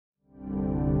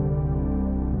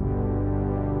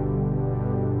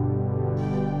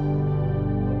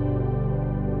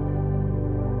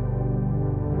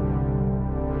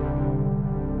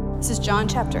John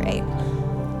chapter 8.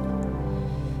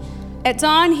 At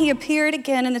dawn, he appeared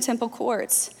again in the temple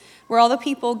courts, where all the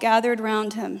people gathered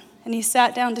round him, and he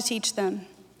sat down to teach them.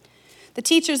 The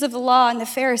teachers of the law and the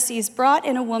Pharisees brought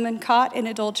in a woman caught in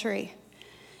adultery,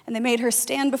 and they made her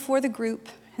stand before the group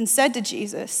and said to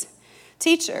Jesus,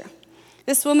 "Teacher,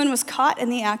 this woman was caught in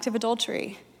the act of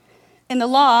adultery. In the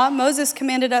law, Moses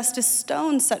commanded us to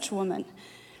stone such woman.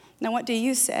 Now what do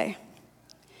you say?"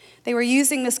 They were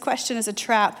using this question as a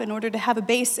trap in order to have a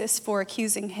basis for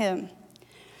accusing him.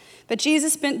 But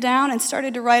Jesus bent down and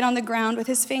started to write on the ground with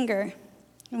his finger.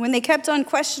 And when they kept on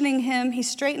questioning him, he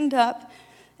straightened up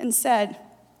and said,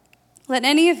 "Let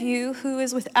any of you who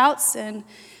is without sin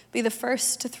be the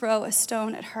first to throw a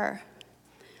stone at her."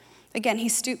 Again, he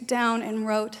stooped down and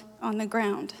wrote on the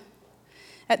ground.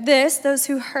 At this, those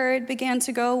who heard began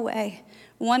to go away,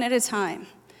 one at a time,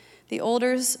 the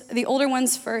older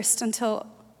ones first, until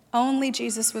only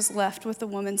Jesus was left with the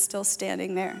woman still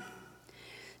standing there.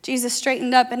 Jesus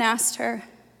straightened up and asked her,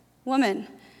 "Woman,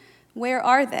 where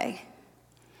are they?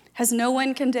 Has no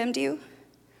one condemned you?"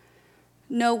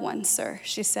 "No one, sir,"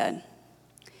 she said.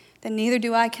 "Then neither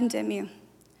do I condemn you,"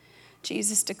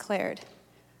 Jesus declared.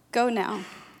 "Go now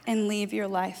and leave your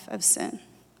life of sin."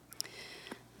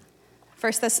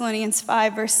 1 Thessalonians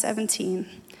 5, verse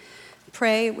 17.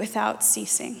 Pray without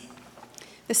ceasing.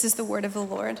 This is the word of the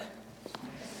Lord.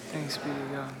 Thanks be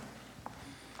to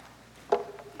God.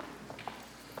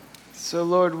 So,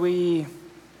 Lord, we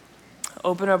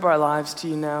open up our lives to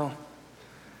you now.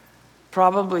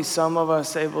 Probably some of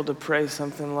us able to pray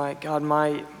something like, "God,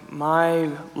 my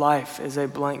life is a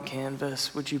blank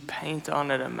canvas. Would you paint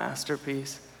on it a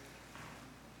masterpiece?"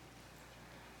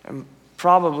 And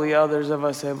probably others of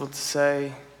us able to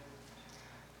say,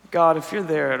 "God, if you're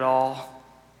there at all,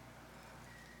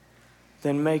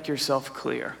 then make yourself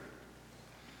clear,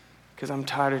 because I'm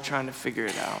tired of trying to figure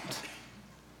it out."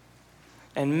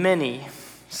 And many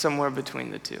somewhere between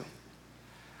the two.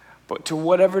 But to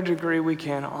whatever degree we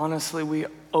can, honestly, we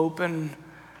open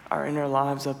our inner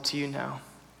lives up to you now.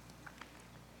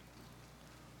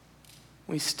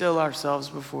 We still ourselves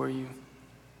before you.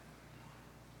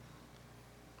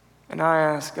 And I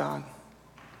ask, God,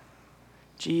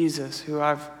 Jesus, who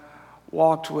I've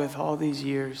walked with all these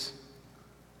years,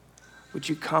 would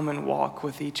you come and walk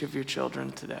with each of your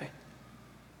children today?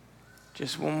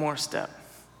 Just one more step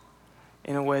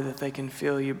in a way that they can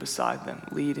feel you beside them,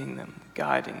 leading them,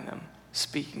 guiding them,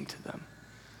 speaking to them.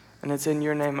 And it's in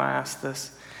your name I ask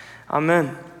this.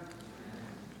 Amen.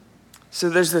 So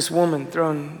there's this woman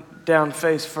thrown down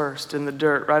face first in the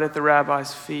dirt right at the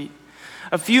rabbi's feet.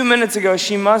 A few minutes ago,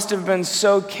 she must have been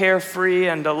so carefree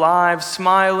and alive,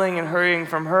 smiling and hurrying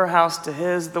from her house to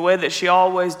his, the way that she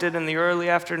always did in the early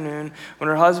afternoon when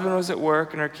her husband was at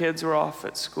work and her kids were off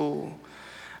at school.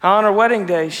 On her wedding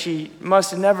day, she must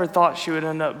have never thought she would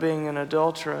end up being an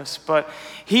adulteress. But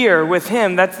here with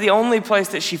him, that's the only place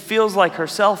that she feels like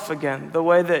herself again, the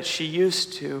way that she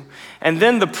used to. And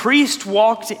then the priest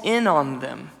walked in on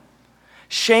them,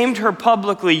 shamed her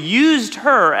publicly, used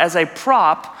her as a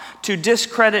prop to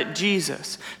discredit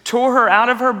Jesus, tore her out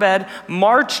of her bed,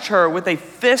 marched her with a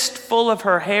fistful of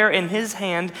her hair in his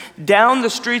hand down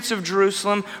the streets of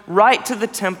Jerusalem, right to the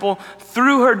temple,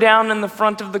 threw her down in the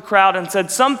front of the crowd and said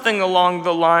something along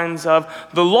the lines of,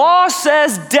 "The law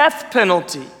says death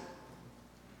penalty.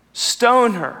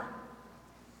 Stone her.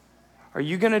 Are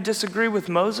you going to disagree with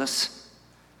Moses?"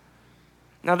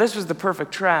 Now, this was the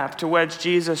perfect trap to wedge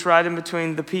Jesus right in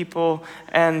between the people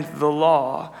and the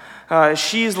law.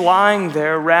 She's lying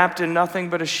there, wrapped in nothing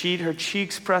but a sheet, her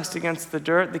cheeks pressed against the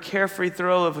dirt. The carefree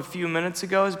thrill of a few minutes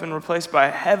ago has been replaced by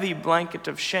a heavy blanket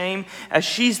of shame as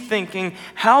she's thinking,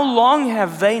 how long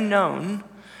have they known,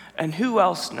 and who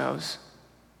else knows?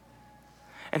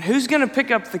 And who's going to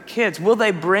pick up the kids? Will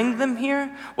they bring them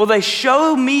here? Will they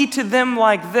show me to them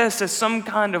like this as some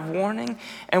kind of warning?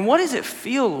 And what does it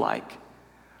feel like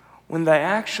when they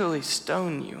actually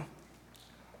stone you?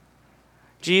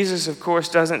 Jesus, of course,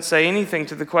 doesn't say anything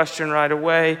to the question right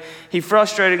away. He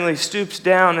frustratingly stoops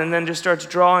down and then just starts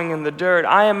drawing in the dirt.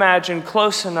 I imagine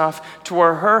close enough to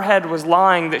where her head was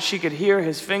lying that she could hear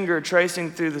his finger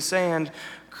tracing through the sand.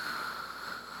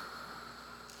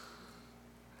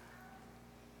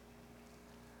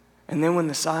 And then when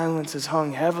the silence is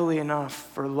hung heavily enough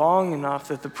for long enough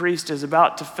that the priest is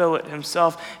about to fill it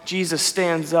himself, Jesus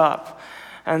stands up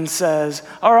and says,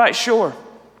 "All right, sure,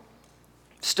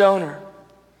 stone her.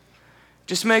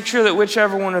 Just make sure that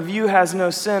whichever one of you has no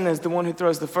sin is the one who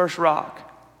throws the first rock."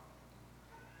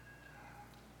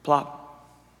 Plop,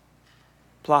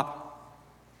 plop,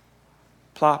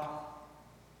 plop.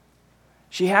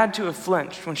 She had to have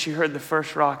flinched when she heard the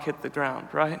first rock hit the ground,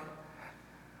 right?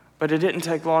 But it didn't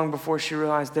take long before she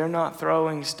realized they're not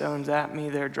throwing stones at me,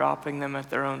 they're dropping them at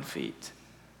their own feet.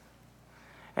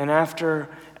 And after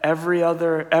every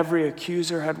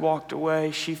accuser had walked away,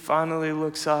 she finally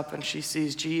looks up and she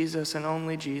sees Jesus and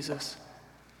only Jesus.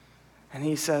 And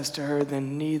he says to her,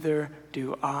 then neither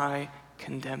do I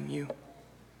condemn you.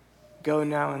 Go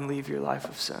now and leave your life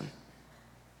of sin.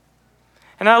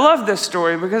 And I love this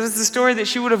story because it's the story that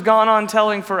she would have gone on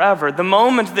telling forever. The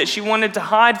moment that she wanted to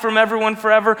hide from everyone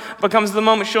forever becomes the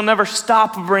moment she'll never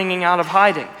stop bringing out of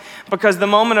hiding. Because the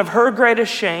moment of her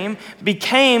greatest shame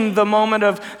became the moment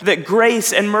of that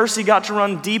grace and mercy got to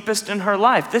run deepest in her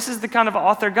life. This is the kind of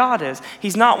author God is.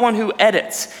 He's not one who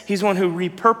edits. He's one who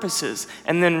repurposes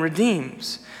and then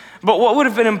redeems. But what would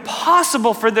have been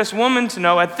impossible for this woman to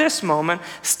know at this moment,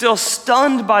 still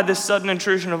stunned by this sudden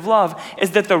intrusion of love, is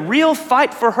that the real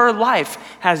fight for her life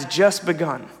has just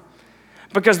begun.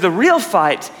 Because the real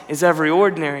fight is every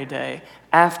ordinary day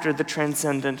after the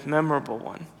transcendent, memorable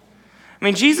one. I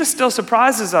mean, Jesus still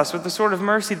surprises us with the sort of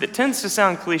mercy that tends to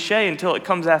sound cliche until it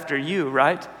comes after you,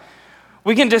 right?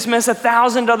 We can dismiss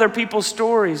 1,000 other people's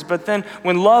stories, but then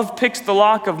when love picks the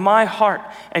lock of my heart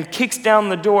and kicks down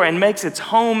the door and makes its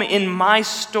home in my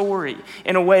story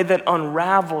in a way that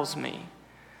unravels me,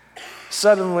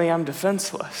 suddenly I'm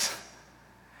defenseless.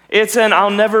 It's an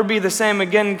I'll never be the same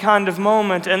again kind of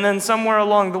moment, and then somewhere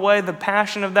along the way, the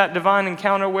passion of that divine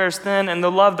encounter wears thin, and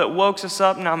the love that woke us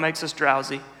up now makes us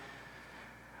drowsy.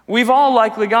 We've all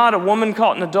likely got a woman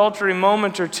caught in adultery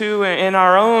moment or two in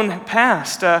our own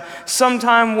past,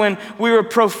 sometime when we were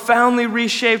profoundly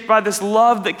reshaped by this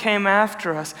love that came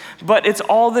after us. But it's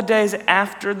all the days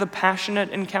after the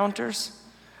passionate encounters,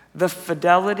 the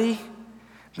fidelity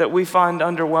that we find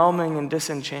underwhelming and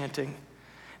disenchanting.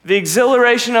 The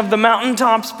exhilaration of the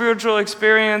mountaintop spiritual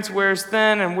experience wears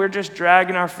thin, and we're just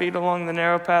dragging our feet along the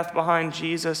narrow path behind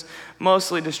Jesus,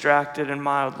 mostly distracted and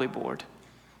mildly bored.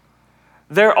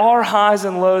 There are highs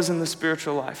and lows in the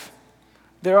spiritual life.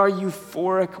 There are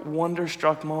euphoric,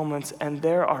 wonderstruck moments, and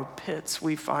there are pits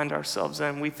we find ourselves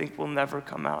in we think we'll never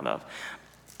come out of.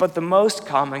 But the most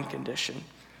common condition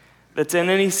that's in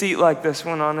any seat like this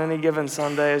one on any given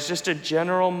Sunday is just a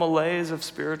general malaise of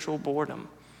spiritual boredom.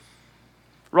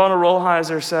 Ronald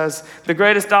Rolheiser says, the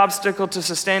greatest obstacle to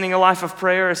sustaining a life of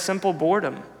prayer is simple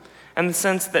boredom, and the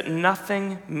sense that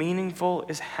nothing meaningful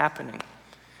is happening.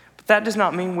 But that does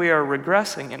not mean we are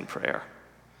regressing in prayer.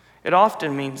 It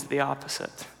often means the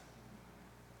opposite.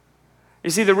 You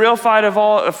see, the real fight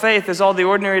of faith is all the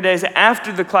ordinary days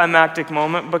after the climactic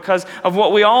moment because of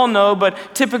what we all know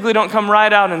but typically don't come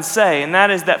right out and say, and that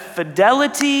is that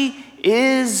fidelity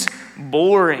is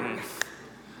boring.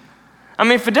 I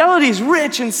mean, fidelity is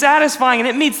rich and satisfying, and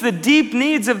it meets the deep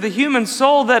needs of the human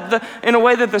soul in a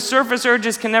way that the surface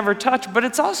urges can never touch, but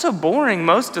it's also boring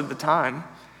most of the time.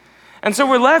 And so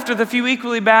we're left with a few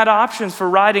equally bad options for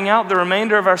riding out the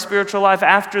remainder of our spiritual life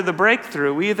after the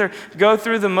breakthrough. We either go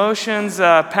through the motions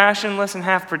passionless and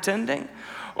half pretending,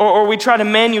 or we try to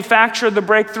manufacture the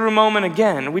breakthrough moment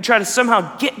again. We try to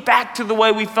somehow get back to the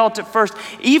way we felt at first,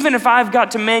 even if I've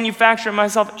got to manufacture it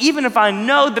myself, even if I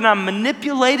know that I'm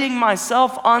manipulating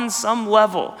myself on some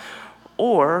level.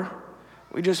 Or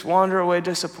we just wander away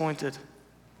disappointed,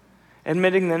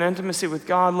 admitting that intimacy with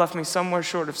God left me somewhere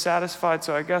short of satisfied,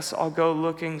 so I guess I'll go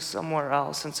looking somewhere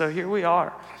else. And so here we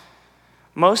are,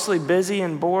 mostly busy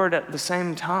and bored at the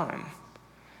same time.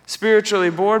 Spiritually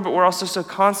bored, but we're also so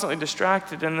constantly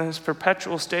distracted in this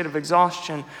perpetual state of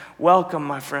exhaustion. Welcome,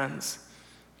 my friends,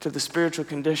 to the spiritual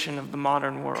condition of the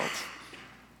modern world.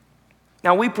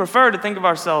 Now, we prefer to think of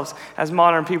ourselves as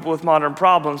modern people with modern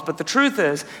problems, but the truth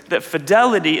is that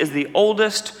fidelity is the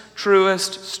oldest,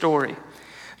 truest story.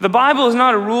 The Bible is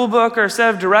not a rule book or a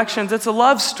set of directions. It's a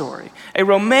love story, a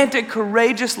romantic,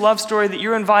 courageous love story that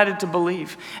you're invited to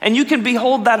believe. And you can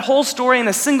behold that whole story in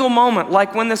a single moment,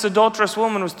 like when this adulterous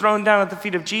woman was thrown down at the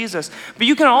feet of Jesus. But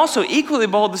you can also equally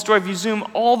behold the story if you zoom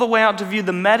all the way out to view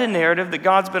the meta-narrative that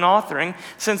God's been authoring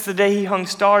since the day he hung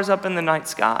stars up in the night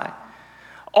sky.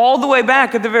 All the way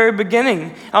back at the very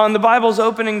beginning, on the Bible's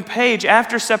opening page,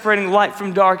 after separating light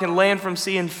from dark and land from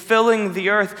sea and filling the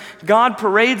earth, God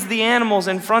parades the animals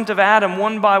in front of Adam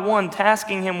one by one,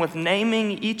 tasking him with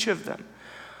naming each of them.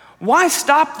 Why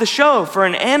stop the show for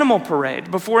an animal parade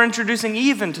before introducing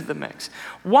Eve into the mix?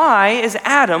 Why is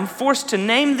Adam forced to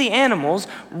name the animals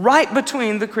right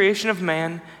between the creation of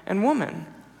man and woman?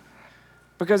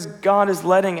 Because God is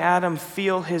letting Adam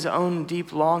feel his own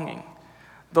deep longing.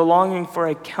 The longing for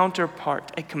a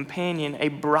counterpart, a companion, a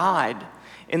bride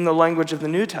in the language of the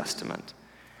New Testament.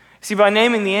 See, by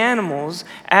naming the animals,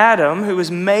 Adam, who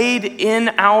was made in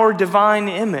our divine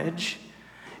image,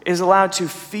 is allowed to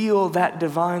feel that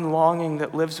divine longing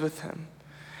that lives with him.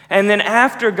 And then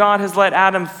after God has let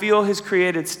Adam feel his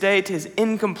created state, his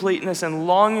incompleteness and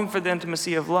longing for the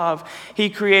intimacy of love, he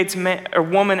creates a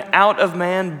woman out of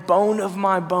man, bone of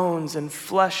my bones and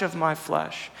flesh of my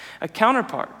flesh, a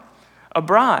counterpart, a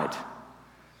bride.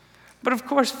 But of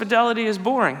course, fidelity is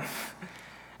boring.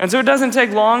 And so it doesn't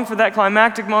take long for that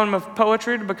climactic moment of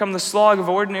poetry to become the slog of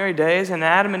ordinary days, and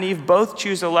Adam and Eve both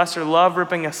choose a lesser love,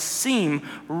 ripping a seam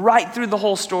right through the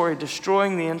whole story,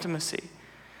 destroying the intimacy.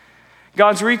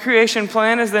 God's recreation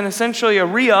plan is then essentially a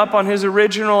re-up on his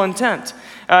original intent.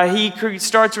 He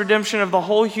starts redemption of the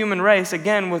whole human race,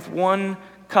 again with one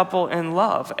couple in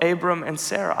love, Abram and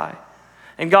Sarai.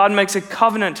 And God makes a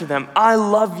covenant to them. I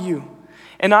love you,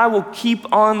 and I will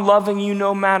keep on loving you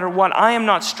no matter what. I am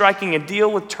not striking a deal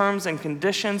with terms and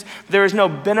conditions. There is no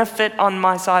benefit on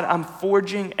my side. I'm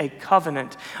forging a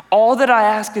covenant. All that I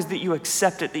ask is that you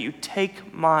accept it, that you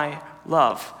take my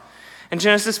love. And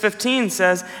Genesis 15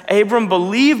 says, Abram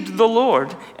believed the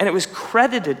Lord, and it was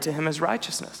credited to him as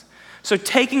righteousness. So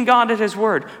taking God at his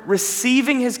word,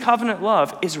 receiving his covenant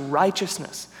love is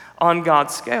righteousness on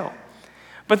God's scale.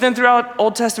 But then throughout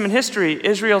Old Testament history,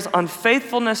 Israel's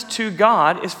unfaithfulness to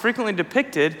God is frequently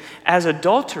depicted as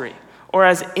adultery or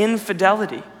as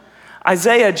infidelity.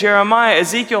 Isaiah, Jeremiah,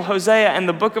 Ezekiel, Hosea, and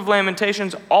the book of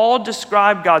Lamentations all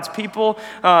describe God's people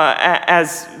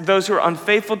as those who are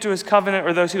unfaithful to his covenant,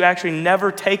 or those who actually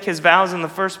never take his vows in the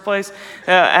first place,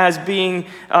 as being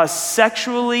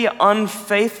sexually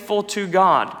unfaithful to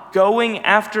God, going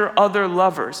after other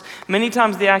lovers. Many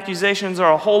times the accusations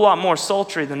are a whole lot more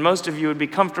sultry than most of you would be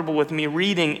comfortable with me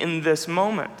reading in this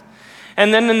moment.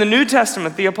 And then in the New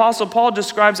Testament, the Apostle Paul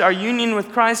describes our union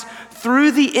with Christ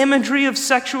through the imagery of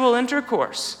sexual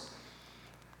intercourse.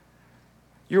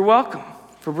 You're welcome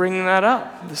for bringing that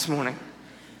up this morning.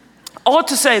 All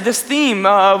to say, this theme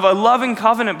of a loving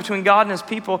covenant between God and his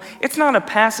people, it's not a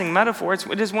passing metaphor.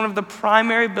 It is one of the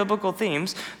primary biblical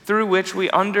themes through which we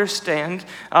understand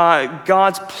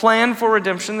God's plan for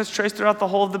redemption that's traced throughout the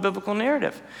whole of the biblical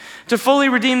narrative. To fully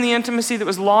redeem the intimacy that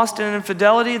was lost in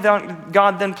infidelity,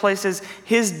 God then places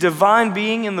his divine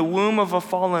being in the womb of a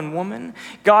fallen woman.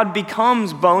 God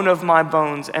becomes bone of my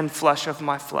bones and flesh of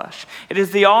my flesh. It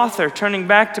is the author turning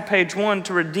back to page 1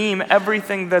 to redeem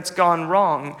everything that's gone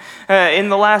wrong. In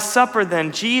the Last Supper,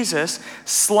 then, Jesus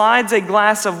slides a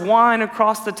glass of wine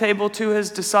across the table to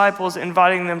his disciples,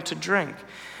 inviting them to drink.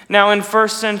 Now, in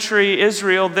first century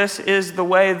Israel, this is the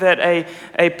way that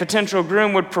a potential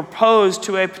groom would propose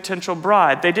to a potential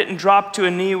bride. They didn't drop to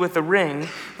a knee with a ring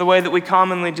the way that we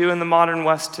commonly do in the modern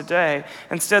West today.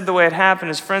 Instead, the way it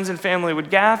happened is friends and family would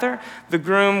gather. The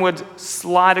groom would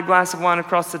slide a glass of wine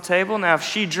across the table. Now, if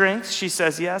she drinks, she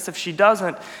says yes. If she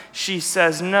doesn't, she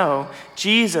says no.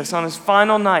 Jesus, on his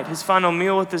final night, his final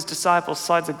meal with his disciples,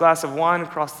 slides a glass of wine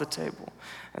across the table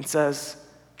and says,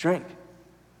 drink.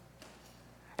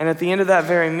 And at the end of that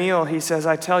very meal, he says,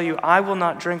 I tell you, I will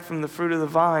not drink from the fruit of the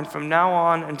vine from now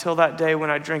on until that day when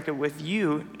I drink it with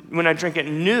you, when I drink it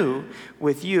new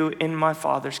with you in my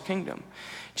Father's kingdom.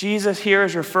 Jesus here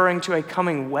is referring to a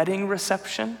coming wedding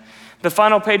reception. The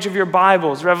final page of your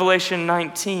Bibles, Revelation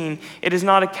 19, it is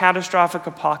not a catastrophic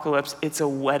apocalypse, it's a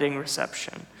wedding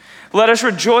reception. Let us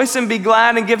rejoice and be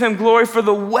glad and give him glory, for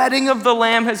the wedding of the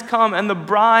Lamb has come and the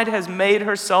bride has made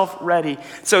herself ready.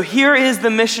 So here is the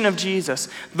mission of Jesus.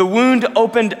 The wound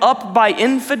opened up by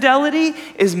infidelity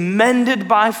is mended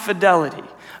by fidelity,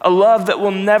 a love that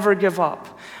will never give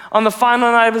up. On the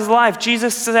final night of his life,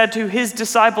 Jesus said to his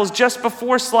disciples just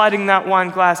before sliding that wine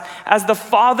glass, as the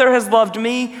Father has loved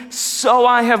me, so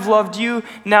I have loved you.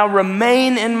 Now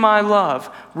remain in my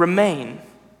love. Remain.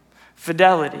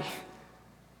 Fidelity.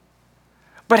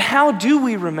 But how do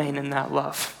we remain in that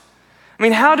love? I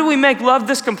mean, how do we make love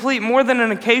this complete, more than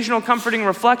an occasional comforting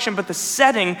reflection, but the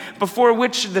setting before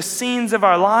which the scenes of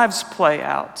our lives play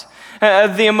out?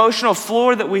 The emotional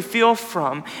floor that we feel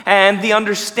from, and the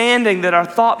understanding that our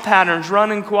thought patterns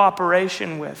run in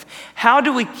cooperation with. How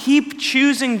do we keep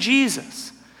choosing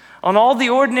Jesus on all the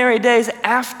ordinary days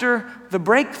after the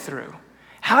breakthrough?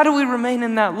 How do we remain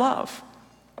in that love?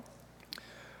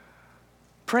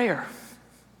 Prayer.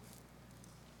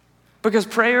 Because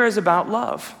prayer is about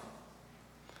love.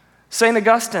 St.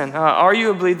 Augustine,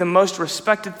 arguably the most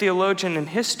respected theologian in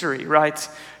history, writes,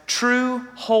 true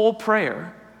whole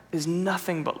prayer is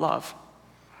nothing but love.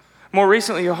 More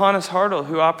recently, Johannes Hartl,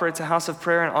 who operates a house of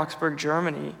prayer in Augsburg,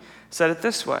 Germany, said it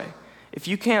this way: if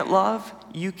you can't love,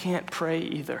 you can't pray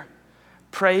either.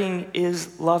 Praying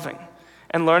is loving,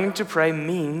 and learning to pray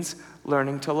means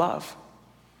learning to love.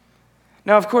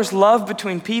 Now, of course, love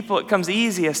between people, it comes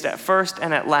easiest at first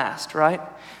and at last, right?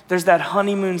 There's that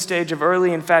honeymoon stage of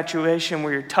early infatuation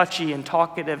where you're touchy and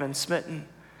talkative and smitten.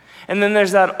 And then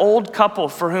there's that old couple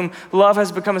for whom love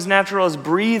has become as natural as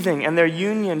breathing and their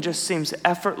union just seems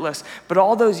effortless. But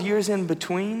all those years in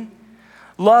between,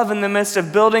 love in the midst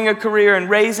of building a career and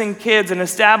raising kids and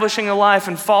establishing a life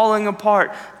and falling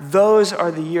apart, those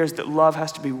are the years that love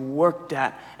has to be worked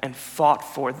at and fought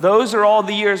for. Those are all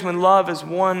the years when love is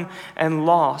won and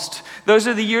lost. Those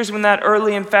are the years when that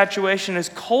early infatuation is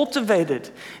cultivated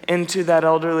into that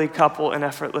elderly couple and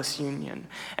effortless union.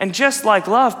 And just like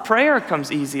love, prayer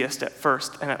comes easiest at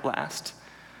first and at last.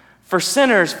 For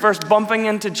sinners, first bumping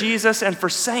into Jesus, and for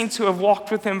saints who have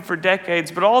walked with him for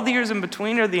decades. But all the years in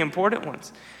between are the important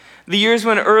ones. The years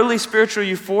when early spiritual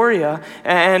euphoria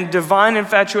and divine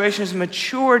infatuation is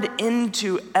matured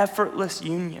into effortless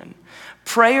union.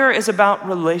 Prayer is about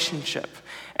relationship,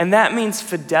 and that means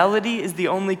fidelity is the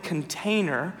only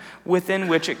container within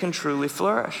which it can truly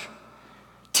flourish.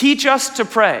 Teach us to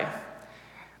pray.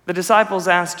 The disciples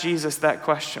asked Jesus that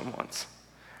question once.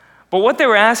 But what they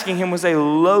were asking him was a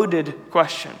loaded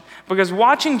question, because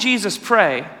watching Jesus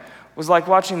pray was like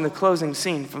watching the closing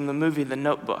scene from the movie The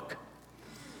Notebook.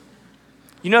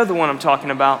 You know the one I'm talking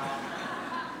about.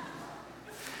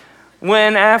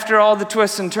 When after all the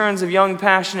twists and turns of young,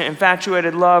 passionate,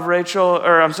 infatuated love, Ryan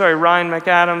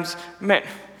McAdams, man,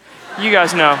 you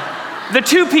guys know. The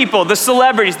two people, the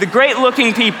celebrities, the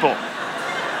great-looking people.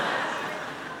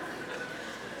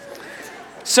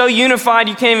 So unified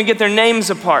you can't even get their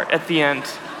names apart at the end.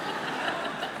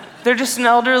 They're just an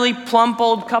elderly, plump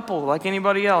old couple like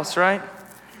anybody else, right?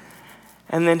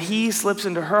 And then he slips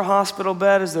into her hospital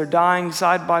bed as they're dying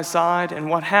side by side in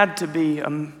what had to be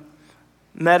a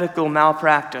medical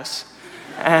malpractice,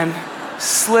 and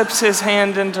slips his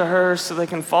hand into hers so they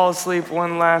can fall asleep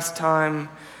one last time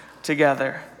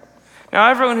together. Now,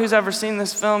 everyone who's ever seen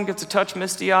this film gets a touch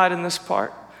misty-eyed in this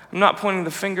part. I'm not pointing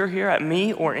the finger here at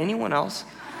me or anyone else,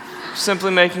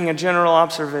 simply making a general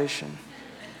observation.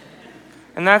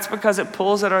 And that's because it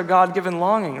pulls at our God-given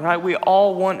longing, right? We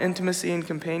all want intimacy and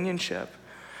companionship.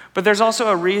 But there's also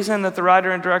a reason that the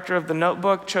writer and director of The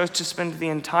Notebook chose to spend the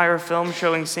entire film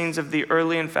showing scenes of the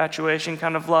early infatuation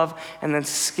kind of love and then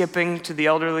skipping to the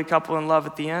elderly couple in love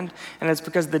at the end. And it's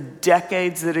because the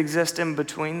decades that exist in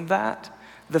between that,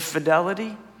 the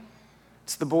fidelity,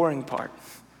 it's the boring part.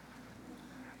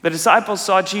 The disciples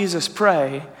saw Jesus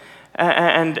pray,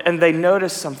 and they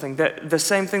noticed something, that the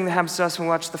same thing that happens to us when we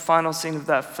watch the final scene of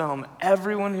that film.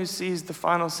 Everyone who sees the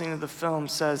final scene of the film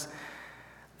says,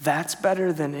 "That's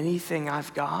better than anything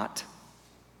I've got.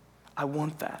 I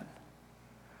want that."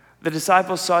 The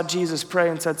disciples saw Jesus pray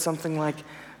and said something like,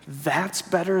 "That's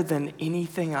better than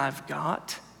anything I've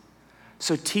got.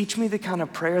 So teach me the kind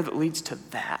of prayer that leads to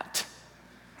that."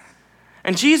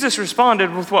 And Jesus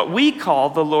responded with what we call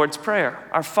the Lord's Prayer.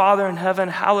 Our Father in heaven,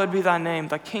 hallowed be thy name.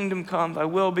 Thy kingdom come, thy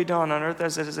will be done on earth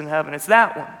as it is in heaven. It's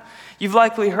that one. You've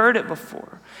likely heard it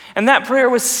before. And that prayer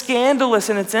was scandalous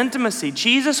in its intimacy.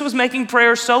 Jesus was making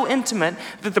prayer so intimate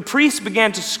that the priests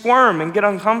began to squirm and get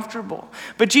uncomfortable.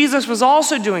 But Jesus was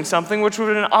also doing something which would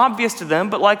have been obvious to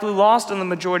them, but likely lost on the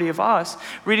majority of us,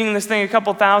 reading this thing a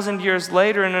couple thousand years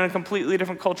later and in a completely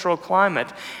different cultural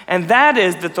climate. And that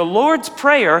is that the Lord's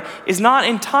Prayer is not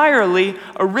entirely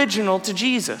original to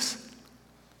Jesus.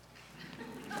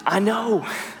 I know.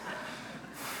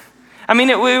 I mean,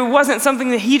 it wasn't something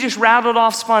that he just rattled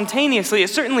off spontaneously. It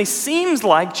certainly seems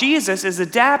like Jesus is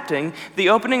adapting the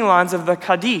opening lines of the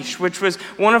Kaddish, which was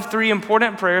one of three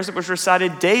important prayers that was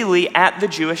recited daily at the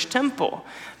Jewish temple.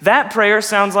 That prayer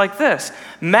sounds like this: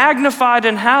 "Magnified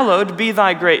and hallowed be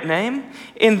thy great name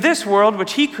in this world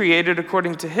which he created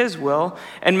according to his will,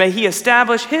 and may he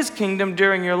establish his kingdom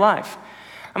during your life."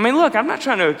 I mean, look, I'm not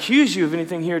trying to accuse you of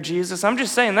anything here, Jesus. I'm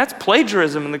just saying that's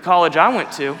plagiarism in the college I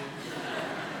went to.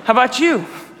 How about you?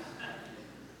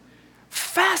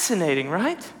 Fascinating,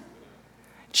 right?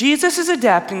 Jesus is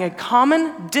adapting a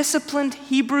common, disciplined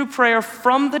Hebrew prayer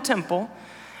from the temple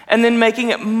and then making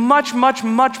it much, much,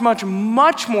 much, much,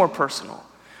 much more personal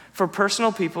for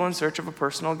personal people in search of a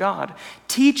personal God.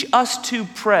 Teach us to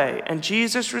pray. And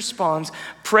Jesus responds,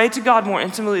 pray to God more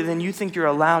intimately than you think you're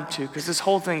allowed to, because this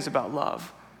whole thing's about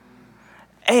love.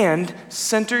 And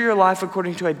center your life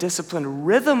according to a disciplined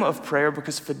rhythm of prayer,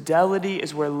 because fidelity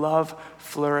is where love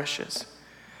flourishes.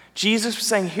 Jesus was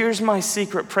saying, here's my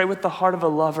secret: pray with the heart of a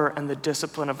lover and the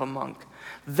discipline of a monk.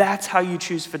 That's how you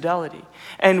choose fidelity.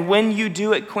 And when you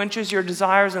do, it quenches your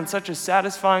desires in such a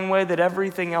satisfying way that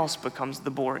everything else becomes the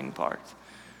boring part.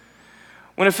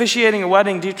 When officiating a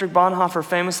wedding, Dietrich Bonhoeffer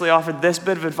famously offered this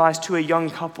bit of advice to a young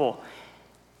couple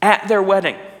at their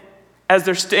wedding. as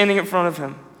they're standing in front of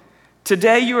him.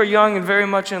 Today you are young and very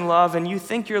much in love, and you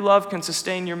think your love can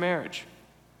sustain your marriage.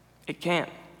 It can't.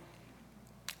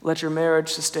 Let your marriage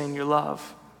sustain your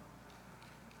love.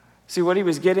 See, what he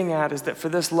was getting at is that for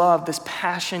this love, this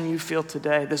passion you feel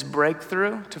today, this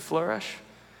breakthrough to flourish,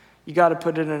 you got to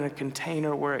put it in a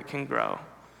container where it can grow.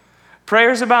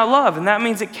 Prayer is about love, and that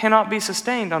means it cannot be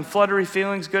sustained on fluttery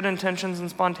feelings, good intentions, and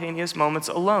spontaneous moments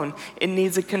alone. It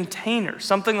needs a container,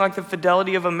 something like the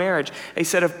fidelity of a marriage, a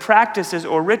set of practices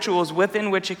or rituals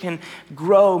within which it can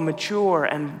grow, mature,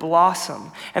 and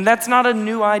blossom. And that's not a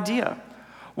new idea.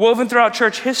 Woven throughout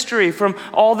church history, from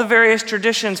all the various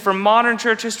traditions, from modern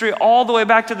church history all the way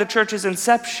back to the church's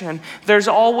inception, there's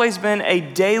always been a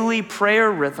daily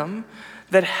prayer rhythm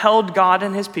that held God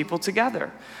and his people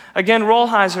together. Again,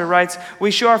 Rolheiser writes,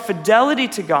 we show our fidelity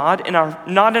to God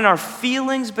not in our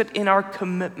feelings, but in our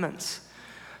commitments.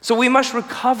 So we must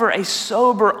recover a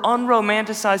sober,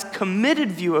 unromanticized, committed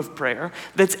view of prayer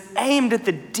that's aimed at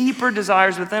the deeper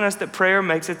desires within us that prayer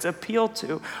makes its appeal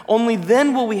to. Only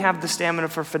then will we have the stamina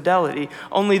for fidelity.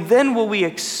 Only then will we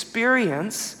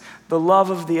experience the love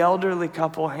of the elderly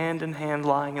couple hand in hand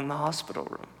lying in the hospital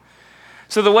room.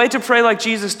 So the way to pray like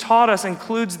Jesus taught us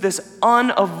includes this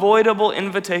unavoidable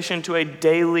invitation to a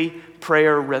daily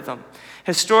prayer rhythm.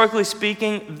 Historically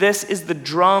speaking, this is the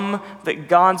drum that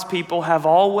God's people have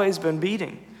always been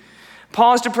beating.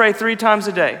 Pause to pray 3 times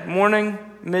a day, morning,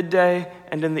 midday,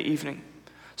 and in the evening.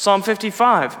 Psalm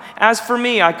 55, as for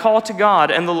me, I call to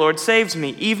God, and the Lord saves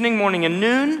me. Evening, morning, and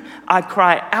noon, I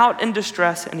cry out in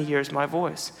distress, and he hears my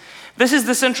voice. This is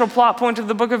the central plot point of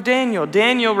the book of Daniel.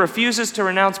 Daniel refuses to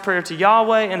renounce prayer to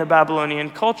Yahweh in a Babylonian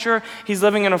culture. He's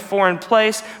living in a foreign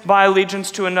place by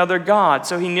allegiance to another god.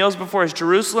 So he kneels before his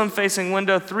Jerusalem-facing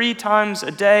window 3 times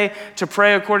a day to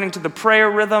pray according to the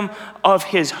prayer rhythm of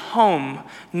his home,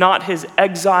 not his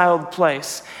exiled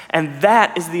place. And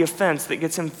that is the offense that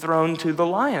gets him thrown to the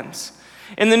lions.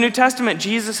 In the New Testament,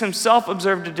 Jesus himself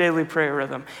observed a daily prayer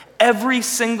rhythm. Every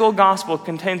single gospel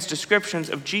contains descriptions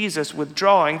of Jesus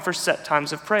withdrawing for set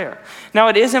times of prayer. Now,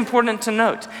 it is important to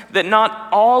note that not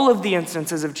all of the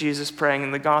instances of Jesus praying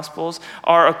in the gospels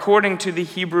are according to the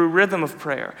Hebrew rhythm of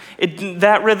prayer.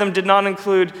 That rhythm did not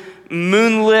include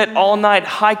moonlit all-night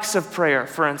hikes of prayer,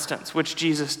 for instance, which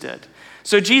Jesus did.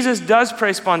 So Jesus does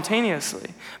pray spontaneously,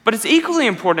 but it's equally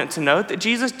important to note that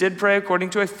Jesus did pray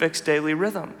according to a fixed daily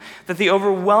rhythm, that the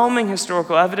overwhelming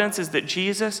historical evidence is that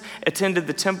Jesus attended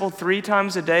the temple 3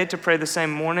 times a day to pray the same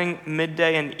morning,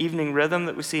 midday, and evening rhythm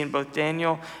that we see in both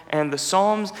Daniel and the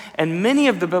Psalms, and many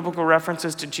of the biblical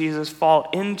references to Jesus fall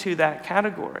into that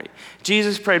category.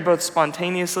 Jesus prayed both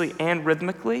spontaneously and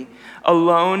rhythmically,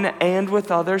 alone and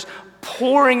with others,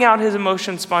 pouring out his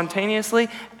emotions spontaneously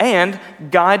and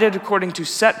guided according to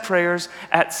set prayers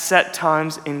at set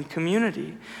times in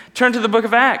community. Turn to the book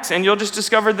of Acts, and you'll just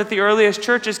discover that the earliest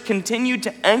churches continued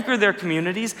to anchor their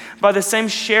communities by the same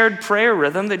shared prayer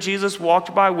rhythm that Jesus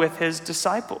walked by with his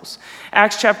disciples.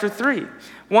 Acts chapter 3.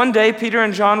 One day, Peter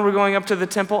and John were going up to the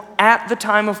temple at the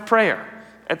time of prayer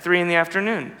at 3 in the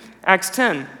afternoon. Acts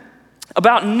 10.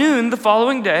 About noon the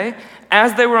following day,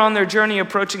 as they were on their journey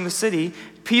approaching the city,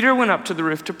 Peter went up to the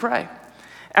roof to pray.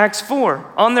 Acts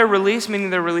 4, on their release,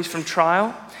 meaning their release from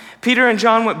trial, Peter and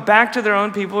John went back to their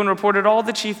own people and reported all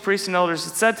the chief priests and elders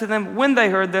had said to them. When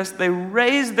they heard this, they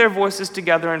raised their voices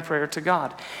together in prayer to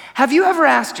God. Have you ever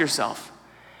asked yourself,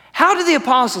 how do the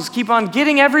apostles keep on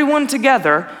getting everyone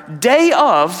together day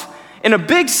of in a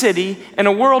big city in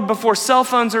a world before cell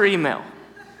phones or email?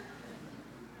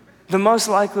 The most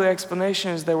likely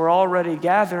explanation is they were already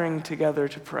gathering together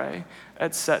to pray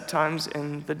at set times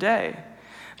in the day.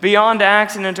 Beyond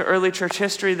Acts and into early church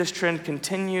history, this trend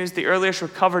continues. The earliest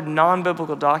recovered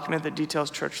non-biblical document that details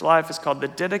church life is called the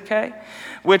Didache,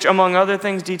 which, among other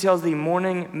things, details the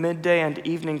morning, midday, and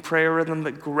evening prayer rhythm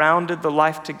that grounded the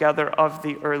life together of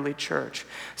the early church.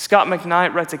 Scott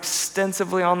McKnight writes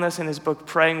extensively on this in his book,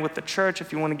 Praying with the Church,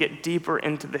 if you want to get deeper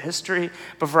into the history.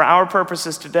 But for our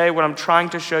purposes today, what I'm trying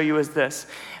to show you is this.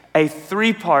 A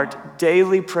 3-part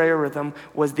daily prayer rhythm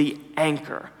was the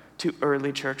anchor to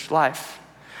early church life.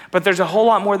 But there's a whole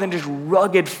lot more than just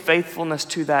rugged faithfulness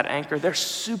to that anchor. There's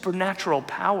supernatural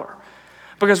power.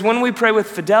 Because when we pray with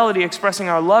fidelity, expressing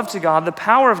our love to God, the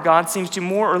power of God seems to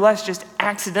more or less just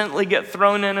accidentally get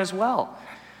thrown in as well.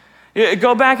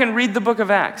 Go back and read the book of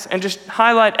Acts and just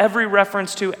highlight every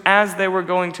reference to as they were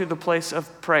going to the place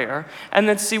of prayer and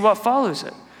then see what follows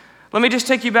it. Let me just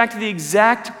take you back to the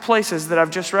exact places that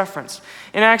I've just referenced.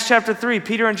 In Acts chapter 3,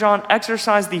 Peter and John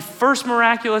exercised the first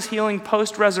miraculous healing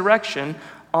post-resurrection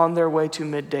on their way to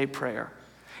midday prayer.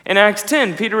 In Acts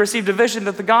 10, Peter received a vision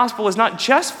that the gospel is not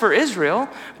just for Israel,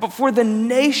 but for the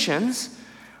nations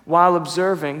while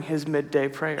observing his midday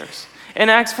prayers. In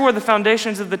Acts 4, the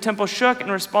foundations of the temple shook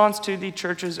in response to the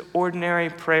church's ordinary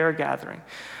prayer gathering.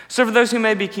 So for those who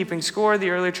may be keeping score, the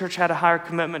early church had a higher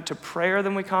commitment to prayer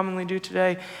than we commonly do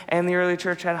today, and the early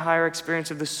church had a higher experience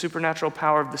of the supernatural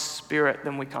power of the Spirit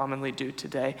than we commonly do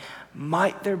today.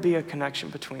 Might there be a connection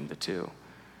between the two?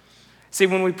 See,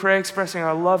 when we pray expressing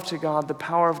our love to God, the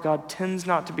power of God tends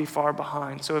not to be far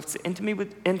behind. So if it's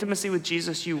the intimacy with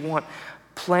Jesus you want,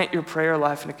 plant your prayer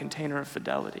life in a container of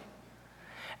fidelity.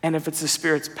 And if it's the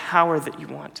Spirit's power that you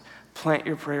want, plant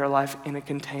your prayer life in a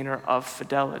container of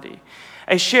fidelity.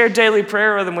 A shared daily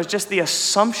prayer rhythm was just the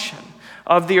assumption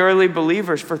of the early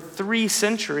believers for 3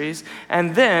 centuries,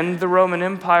 and then the Roman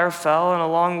Empire fell, and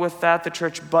along with that, the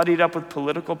church buddied up with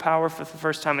political power for the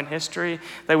first time in history.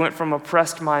 They went from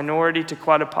oppressed minority to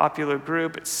quite a popular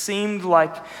group. It seemed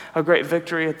like a great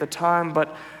victory at the time,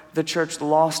 but the church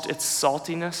lost its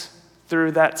saltiness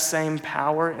through that same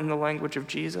power in the language of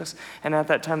Jesus, and at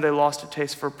that time they lost a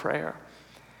taste for prayer.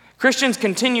 Christians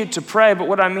continued to pray, but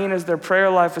what I mean is their prayer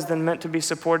life is then meant to be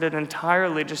supported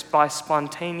entirely just by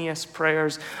spontaneous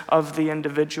prayers of the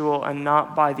individual and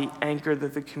not by the anchor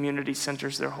that the community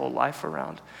centers their whole life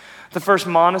around. The first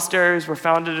monasteries were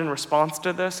founded in response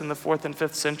to this in the 4th and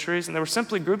 5th centuries, and they were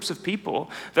simply groups of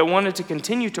people that wanted to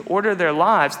continue to order their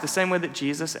lives the same way that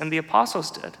Jesus and the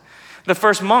apostles did. The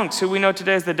first monks, who we know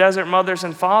today as the Desert Mothers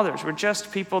and Fathers, were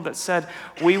just people that said,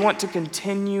 we want to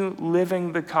continue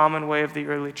living the common way of the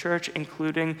early church,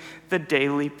 including the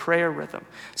daily prayer rhythm.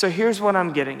 So here's what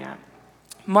I'm getting at.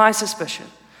 My suspicion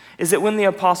is that when the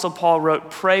Apostle Paul wrote,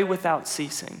 pray without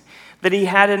ceasing, that he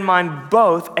had in mind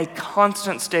both a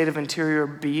constant state of interior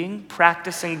being,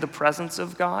 practicing the presence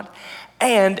of God,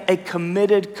 and a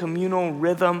committed communal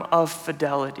rhythm of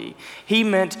fidelity. He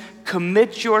meant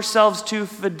commit yourselves to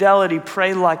fidelity,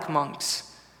 pray like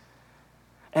monks.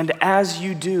 And as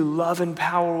you do, love and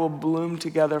power will bloom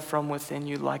together from within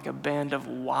you like a band of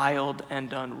wild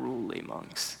and unruly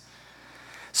monks.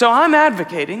 So I'm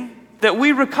advocating that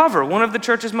we recover one of the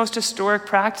church's most historic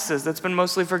practices that's been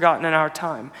mostly forgotten in our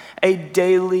time, a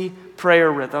daily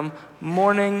prayer rhythm,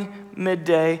 morning,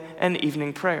 midday, and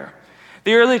evening prayer.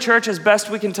 The early church, as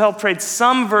best we can tell, prayed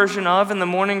some version of. In the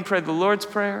morning, prayed the Lord's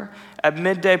Prayer. At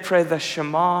midday, pray the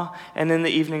Shema. And in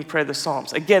the evening, pray the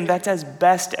Psalms. Again, that's as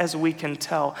best as we can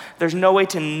tell. There's no way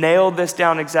to nail this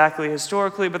down exactly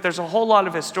historically, but there's a whole lot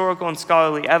of historical and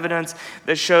scholarly evidence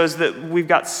that shows that we've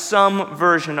got some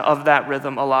version of that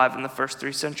rhythm alive in the first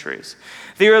 3 centuries.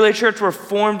 The early church were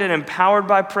formed and empowered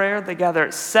by prayer. They gathered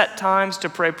at set times to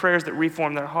pray prayers that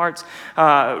reformed their hearts,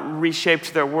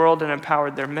 reshaped their world, and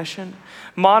empowered their mission.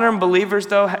 Modern believers,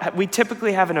 though, we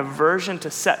typically have an aversion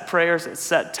to set prayers at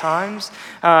set times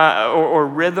or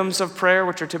rhythms of prayer,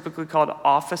 which are typically called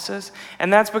offices.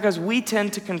 And that's because we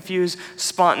tend to confuse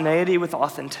spontaneity with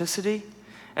authenticity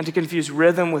and to confuse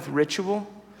rhythm with ritual.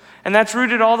 And that's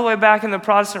rooted all the way back in the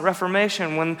Protestant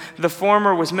Reformation when the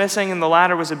former was missing and the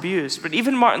latter was abused. But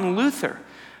even Martin Luther,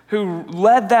 who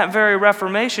led that very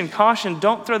Reformation, cautioned,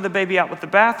 don't throw the baby out with the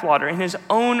bathwater. In his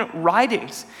own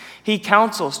writings, he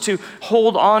counsels to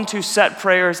hold on to set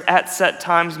prayers at set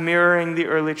times, mirroring the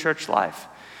early church life.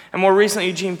 And more recently,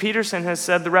 Eugene Peterson has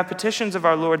said the repetitions of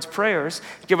our Lord's prayers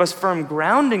give us firm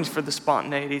groundings for the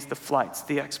spontaneities, the flights,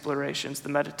 the explorations, the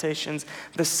meditations,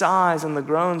 the sighs and the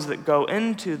groans that go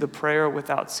into the prayer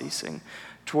without ceasing,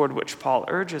 toward which Paul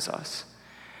urges us.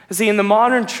 See, in the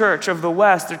modern church of the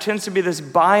West, there tends to be this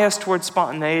bias towards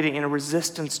spontaneity and a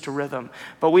resistance to rhythm.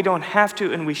 But we don't have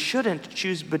to and we shouldn't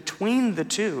choose between the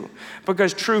two,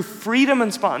 because true freedom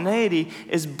and spontaneity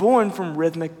is born from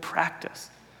rhythmic practice.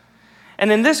 And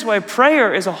in this way,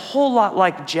 prayer is a whole lot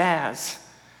like jazz.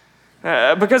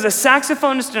 Because a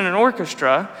saxophonist in an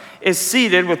orchestra is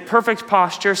seated with perfect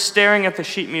posture, staring at the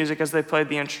sheet music as they play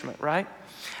the instrument, right?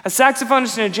 A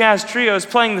saxophonist in a jazz trio is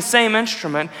playing the same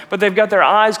instrument, but they've got their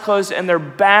eyes closed and their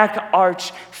back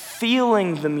arched,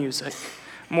 feeling the music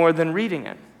more than reading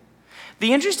it.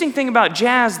 The interesting thing about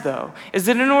jazz, though, is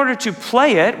that in order to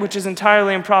play it, which is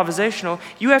entirely improvisational,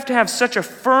 you have to have such a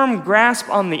firm grasp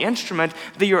on the instrument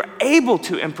that you're able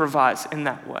to improvise in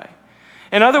that way.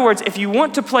 In other words, if you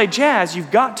want to play jazz,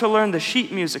 you've got to learn the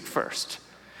sheet music first.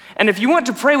 And if you want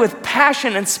to pray with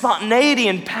passion and spontaneity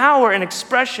and power and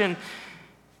expression,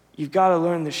 you've got to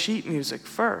learn the sheet music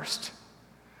first.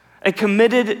 A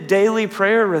committed daily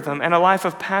prayer rhythm and a life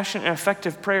of passion and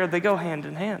effective prayer, they go hand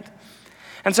in hand.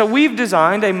 And so we've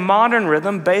designed a modern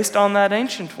rhythm based on that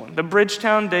ancient one, the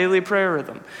Bridgetown daily prayer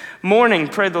rhythm. Morning,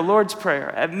 pray the Lord's Prayer.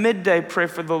 At midday, pray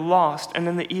for the lost. And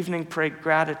in the evening, pray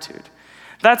gratitude.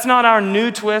 That's not our new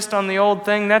twist on the old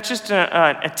thing. That's just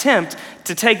an attempt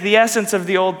to take the essence of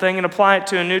the old thing and apply it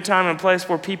to a new time and place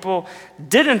where people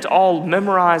didn't all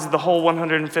memorize the whole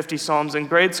 150 Psalms in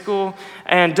grade school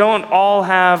and don't all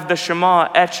have the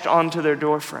Shema etched onto their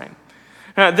doorframe.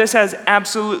 This has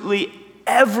absolutely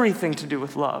everything to do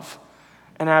with love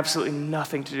and absolutely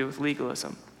nothing to do with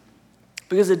legalism.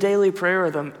 Because a daily prayer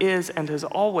rhythm is and has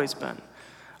always been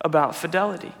about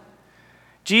fidelity.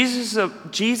 Jesus'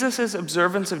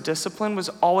 observance of discipline was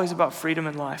always about freedom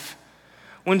in life.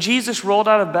 When Jesus rolled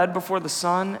out of bed before the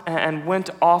sun and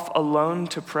went off alone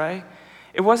to pray,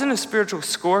 it wasn't a spiritual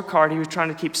scorecard he was trying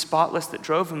to keep spotless that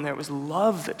drove him there. It was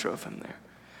love that drove him there.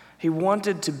 He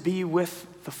wanted to be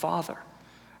with the Father,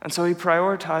 and so he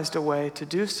prioritized a way to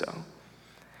do so.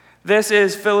 This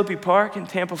is Philippi Park in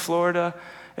Tampa, Florida.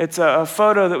 It's a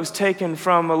photo that was taken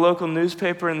from a local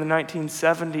newspaper in the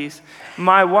 1970s.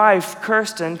 My wife,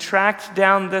 Kirsten, tracked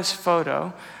down this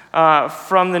photo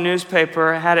from the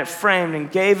newspaper, had it framed,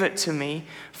 and gave it to me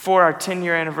for our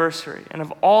 10-year anniversary. And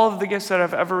of all of the gifts that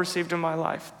I've ever received in my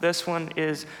life, this one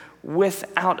is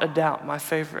without a doubt my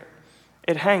favorite.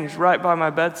 It hangs right by my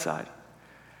bedside.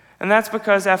 And that's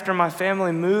because after my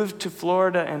family moved to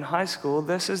Florida in high school,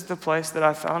 this is the place that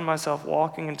I found myself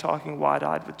walking and talking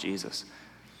wide-eyed with Jesus.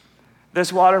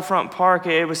 This waterfront park,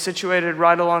 it was situated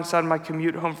right alongside my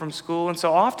commute home from school, and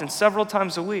so often, several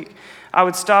times a week, I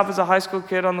would stop as a high school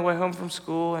kid on the way home from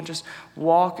school and just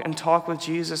walk and talk with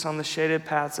Jesus on the shaded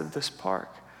paths of this park.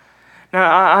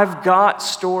 Now, I've got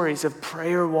stories of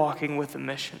prayer walking with a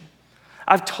mission.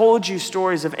 I've told you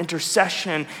stories of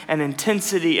intercession and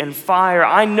intensity and fire.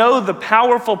 I know the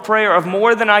powerful prayer of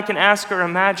more than I can ask or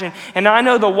imagine. And I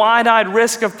know the wide-eyed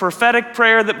risk of prophetic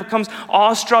prayer that becomes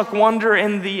awestruck wonder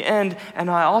in the end. And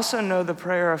I also know the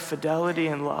prayer of fidelity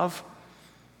and love.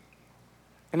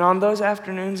 And on those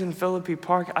afternoons in Philippi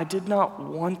Park, I did not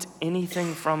want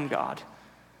anything from God.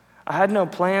 I had no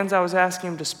plans I was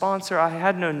asking him to sponsor. I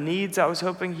had no needs I was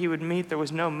hoping he would meet. There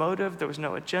was no motive. There was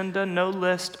no agenda, no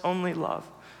list, only love.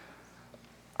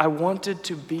 I wanted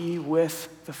to be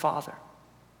with the Father.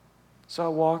 So I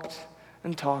walked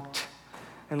and talked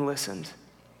and listened.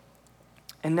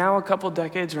 And now, a couple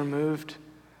decades removed,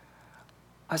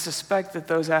 I suspect that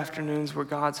those afternoons were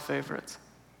God's favorites.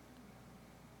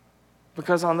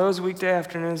 Because on those weekday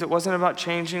afternoons, it wasn't about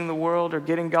changing the world or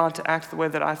getting God to act the way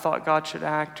that I thought God should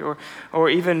act, or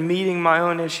even meeting my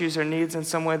own issues or needs in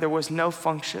some way. There was no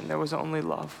function. There was only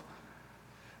love.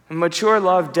 And mature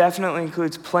love definitely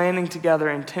includes planning together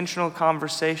intentional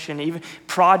conversation, even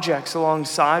projects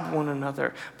alongside one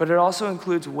another. But it also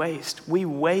includes waste. We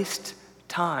waste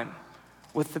time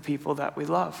with the people that we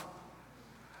love.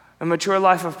 A mature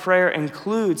life of prayer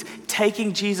includes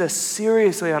taking Jesus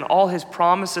seriously on all his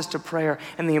promises to prayer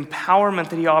and the empowerment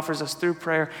that he offers us through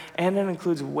prayer, and it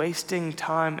includes wasting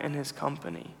time in his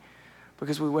company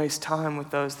because we waste time with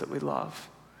those that we love.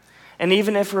 And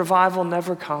even if revival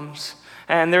never comes,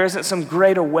 and there isn't some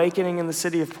great awakening in the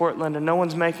city of Portland, and no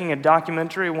one's making a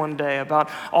documentary one day about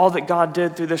all that God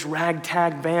did through this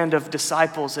ragtag band of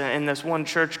disciples in this one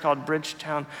church called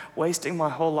Bridgetown, wasting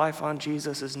my whole life on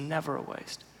Jesus is never a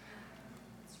waste.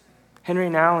 Henry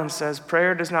Nouwen says,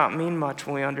 prayer does not mean much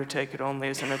when we undertake it only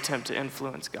as an attempt to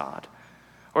influence God,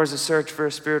 or as a search for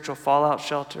a spiritual fallout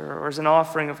shelter, or as an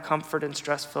offering of comfort in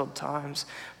stress-filled times.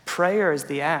 Prayer is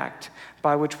the act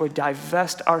by which we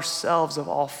divest ourselves of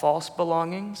all false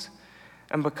belongings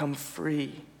and become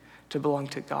free to belong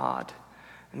to God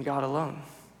and God alone.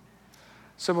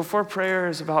 So before prayer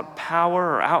is about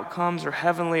power or outcomes or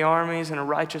heavenly armies and a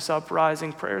righteous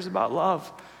uprising, prayer is about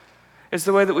love. It's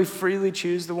the way that we freely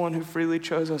choose the one who freely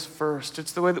chose us first.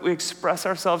 It's the way that we express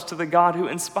ourselves to the God who,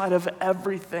 in spite of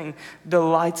everything,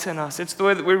 delights in us. It's the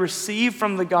way that we receive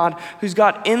from the God who's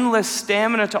got endless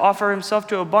stamina to offer himself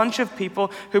to a bunch of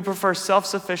people who prefer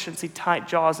self-sufficiency, tight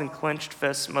jaws, and clenched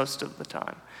fists most of the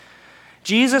time.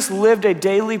 Jesus lived a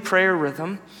daily prayer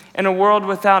rhythm in a world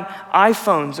without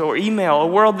iPhones or email, a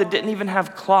world that didn't even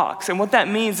have clocks. And what that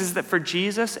means is that for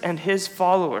Jesus and his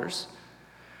followers,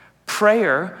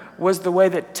 prayer was the way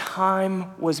that time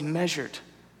was measured.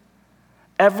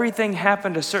 Everything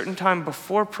happened a certain time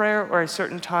before prayer or a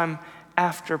certain time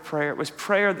after prayer. It was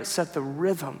prayer that set the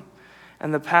rhythm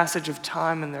and the passage of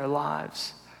time in their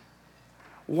lives.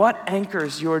 What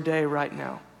anchors your day right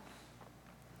now?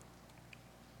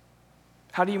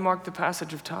 How do you mark the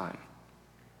passage of time?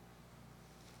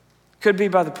 Could be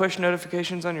by the push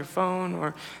notifications on your phone,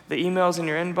 or the emails in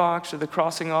your inbox, or the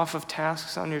crossing off of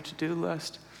tasks on your to-do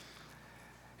list.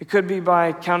 It could be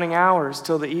by counting hours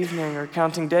till the evening, or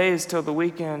counting days till the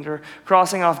weekend, or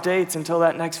crossing off dates until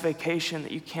that next vacation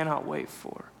that you cannot wait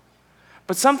for.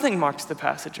 but something marks the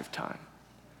passage of time.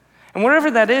 And whatever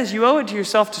that is, you owe it to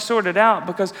yourself to sort it out,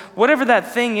 because whatever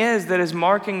that thing is that is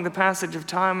marking the passage of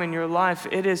time in your life,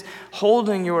 it is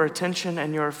holding your attention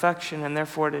and your affection, and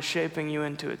therefore it is shaping you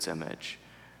into its image.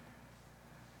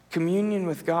 Communion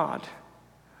with God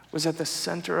was at the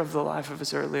center of the life of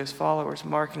his earliest followers,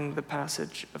 marking the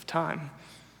passage of time.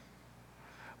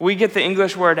 We get the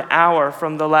English word hour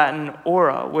from the Latin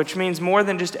hora, which means more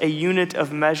than just a unit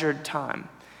of measured time.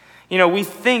 We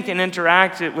think and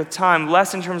interact with time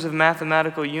less in terms of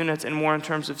mathematical units and more in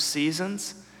terms of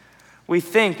seasons. We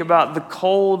think about the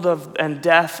cold and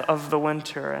death of the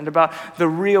winter, and about the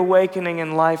reawakening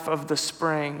in life of the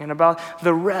spring, and about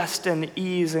the rest and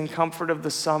ease and comfort of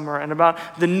the summer, and about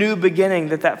the new beginning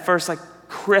that first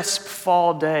crisp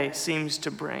fall day seems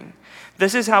to bring.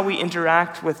 This is how we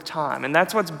interact with time, and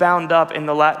that's what's bound up in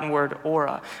the Latin word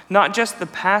hora. Not just the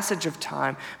passage of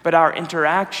time, but our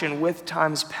interaction with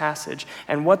time's passage,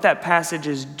 and what that passage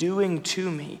is doing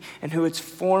to me, and who it's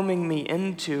forming me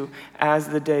into as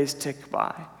the days tick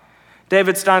by.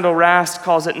 David Steindl Rast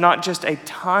calls it not just a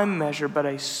time measure, but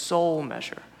a soul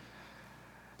measure.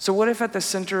 So what if at the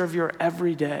center of your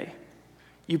everyday,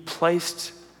 you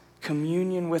placed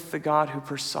communion with the God who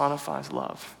personifies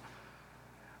love?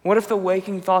 What if the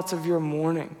waking thoughts of your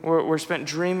morning were spent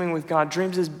dreaming with God,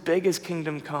 dreams as big as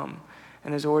kingdom come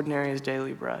and as ordinary as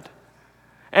daily bread?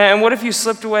 And what if you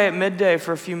slipped away at midday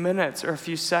for a few minutes or a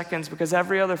few seconds because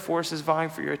every other force is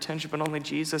vying for your attention, but only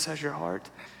Jesus has your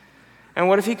heart? And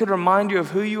what if he could remind you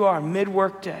of who you are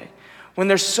mid-workday when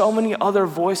there's so many other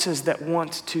voices that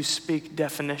want to speak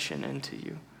definition into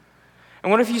you? And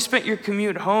what if you spent your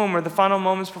commute home or the final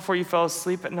moments before you fell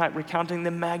asleep at night recounting the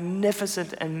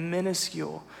magnificent and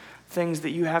minuscule things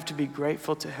that you have to be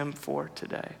grateful to him for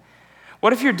today?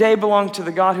 What if your day belonged to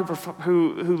the God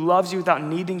who loves you without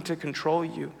needing to control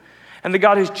you, and the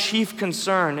God whose chief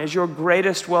concern is your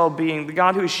greatest well-being, the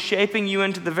God who is shaping you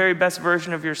into the very best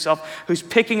version of yourself, who's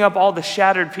picking up all the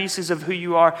shattered pieces of who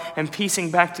you are and piecing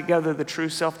back together the true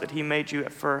self that he made you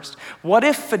at first? What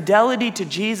if fidelity to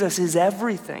Jesus is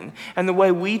everything, and the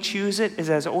way we choose it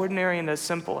is as ordinary and as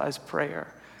simple as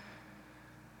prayer?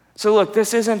 So look,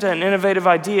 this isn't an innovative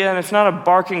idea, and it's not a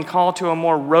barking call to a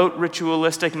more rote,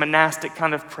 ritualistic, monastic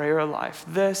kind of prayer life.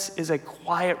 This is a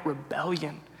quiet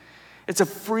rebellion. It's a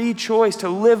free choice to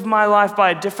live my life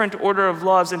by a different order of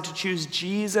loves and to choose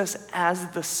Jesus as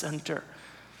the center.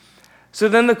 So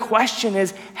then the question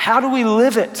is, how do we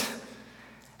live it?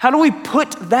 How do we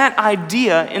put that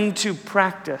idea into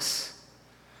practice?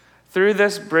 Through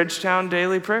this Bridgetown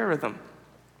daily prayer rhythm.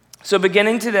 So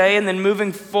beginning today and then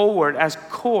moving forward as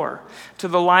core to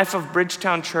the life of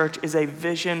Bridgetown Church is a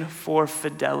vision for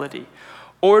fidelity,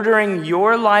 ordering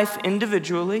your life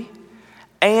individually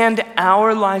and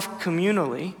our life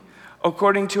communally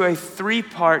according to a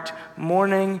 3-part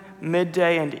morning,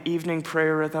 midday, and evening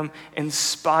prayer rhythm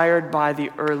inspired by the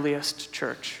earliest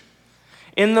church.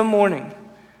 In the morning,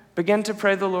 begin to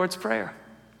pray the Lord's Prayer.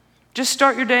 Just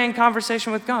start your day in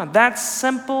conversation with God. That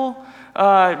simple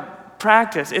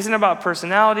practice isn't about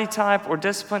personality type or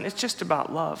discipline. It's just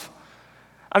about love.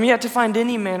 I'm yet to find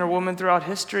any man or woman throughout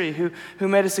history who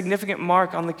made a significant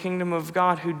mark on the kingdom of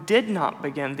God who did not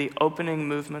begin the opening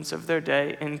movements of their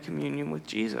day in communion with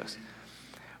Jesus.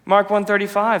 Mark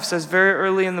 1:35 says, very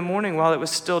early in the morning, while it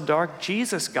was still dark,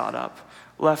 Jesus got up,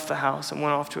 left the house, and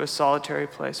went off to a solitary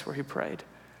place where he prayed.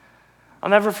 I'll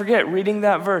never forget reading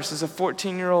that verse as a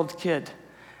 14-year-old kid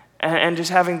and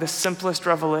just having the simplest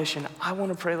revelation. I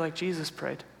want to pray like Jesus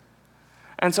prayed.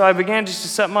 And so I began just to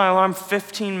set my alarm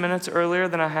 15 minutes earlier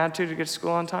than I had to get to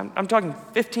school on time. I'm talking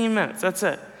 15 minutes, that's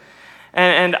it.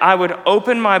 And I would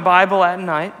open my Bible at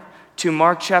night to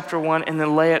Mark chapter 1 and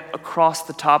then lay it across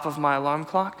the top of my alarm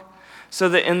clock so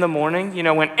that in the morning,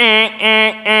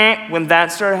 when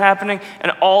that started happening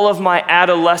and all of my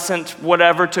adolescent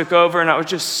whatever took over and I was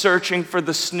just searching for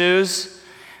the snooze,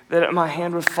 that my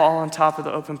hand would fall on top of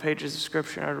the open pages of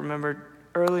Scripture. And I remembered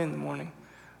early in the morning,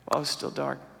 while it was still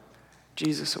dark,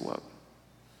 Jesus awoke,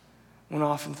 went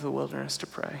off into the wilderness to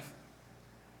pray.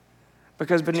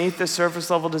 Because beneath this surface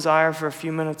level desire for a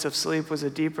few minutes of sleep was a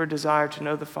deeper desire to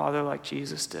know the Father like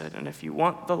Jesus did. And if you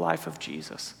want the life of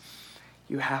Jesus,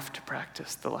 you have to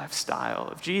practice the lifestyle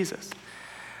of Jesus.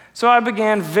 So I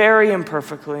began very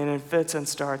imperfectly and in fits and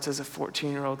starts as a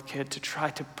 14-year-old kid to try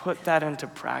to put that into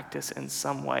practice in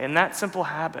some way. And that simple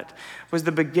habit was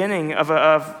the beginning of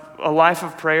a life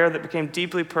of prayer that became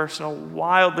deeply personal,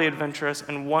 wildly adventurous,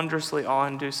 and wondrously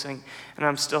awe-inducing. And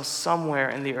I'm still somewhere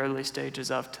in the early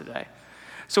stages of today.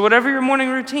 So whatever your morning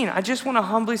routine, I just want to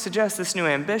humbly suggest this new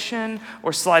ambition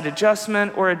or slight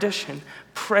adjustment or addition.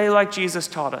 Pray like Jesus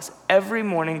taught us. Every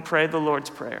morning, pray the Lord's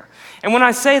Prayer. And when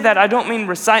I say that, I don't mean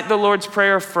recite the Lord's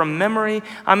Prayer from memory.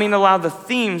 I mean allow the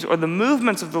themes or the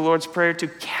movements of the Lord's Prayer to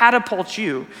catapult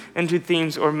you into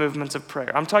themes or movements of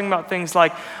prayer. I'm talking about things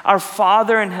like, Our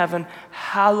Father in heaven,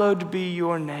 hallowed be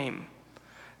your name.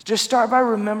 Just start by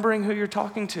remembering who you're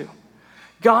talking to.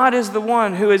 God is the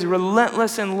one who is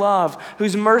relentless in love,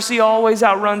 whose mercy always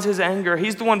outruns his anger.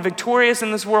 He's the one victorious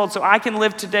in this world, so I can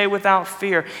live today without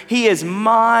fear. He is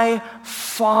my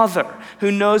Father who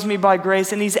knows me by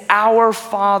grace, and he's our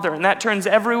Father. And that turns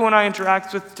everyone I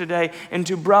interact with today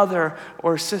into brother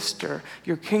or sister.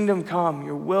 Your kingdom come,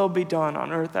 your will be done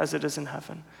on earth as it is in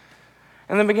heaven.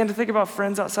 And then begin to think about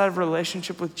friends outside of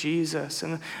relationship with Jesus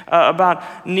and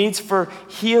about needs for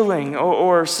healing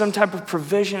or some type of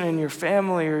provision in your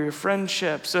family or your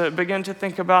friendships. Begin to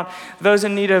think about those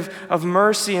in need of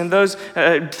mercy and those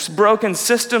broken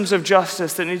systems of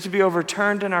justice that need to be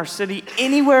overturned in our city.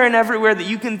 Anywhere and everywhere that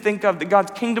you can think of that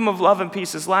God's kingdom of love and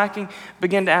peace is lacking,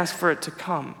 begin to ask for it to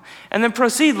come. And then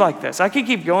proceed like this. I could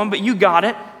keep going, but you got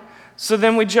it. So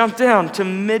then we jump down to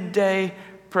midday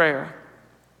prayer.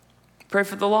 Pray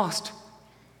for the lost.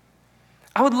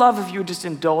 I would love if you would just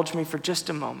indulge me for just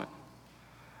a moment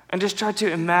and just try to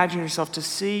imagine yourself, to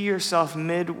see yourself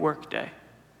mid-workday.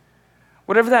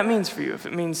 Whatever that means for you, if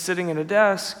it means sitting at a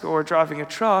desk or driving a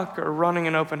truck or running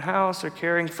an open house or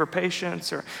caring for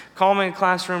patients or calming a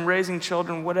classroom, raising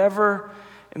children, whatever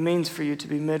it means for you to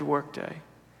be mid-workday.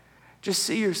 Just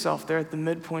see yourself there at the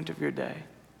midpoint of your day.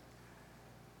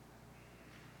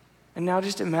 And now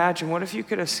just imagine, what if you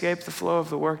could escape the flow of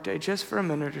the workday just for a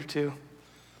minute or two?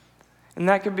 And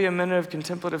that could be a minute of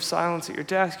contemplative silence at your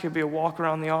desk. It could be a walk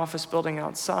around the office building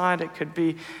outside. It could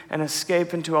be an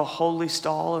escape into a holy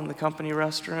stall in the company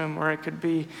restroom. Or it could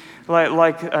be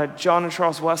like John and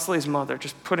Charles Wesley's mother,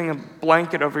 just putting a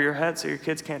blanket over your head so your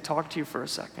kids can't talk to you for a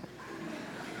second.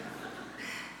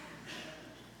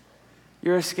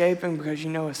 You're escaping because you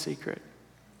know a secret.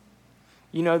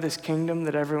 You know this kingdom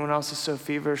that everyone else is so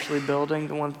feverishly building,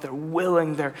 the one that they're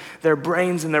willing their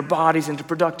brains and their bodies into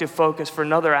productive focus for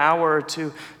another hour or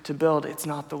two to build. It's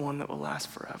not the one that will last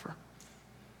forever.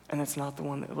 And it's not the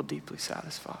one that will deeply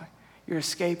satisfy. You're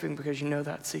escaping because you know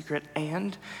that secret,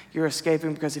 and you're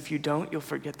escaping because if you don't, you'll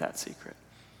forget that secret.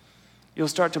 You'll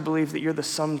start to believe that you're the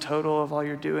sum total of all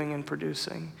you're doing and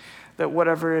producing, that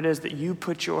whatever it is that you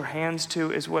put your hands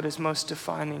to is what is most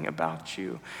defining about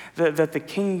you, that the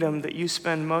kingdom that you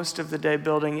spend most of the day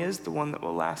building is the one that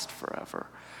will last forever.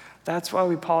 That's why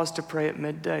we pause to pray at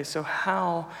midday. So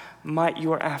how might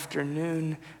your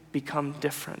afternoon become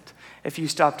different if you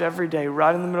stopped every day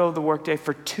right in the middle of the workday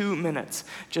for 2 minutes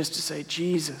just to say,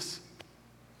 Jesus,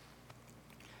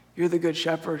 you're the good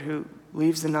shepherd who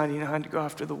leaves the 99 to go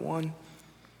after the one.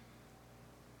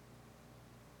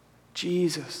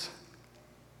 Jesus,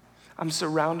 I'm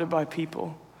surrounded by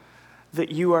people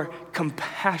that you are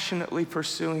compassionately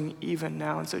pursuing even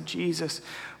now. And so Jesus,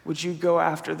 would you go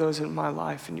after those in my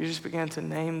life? And you just began to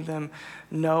name them,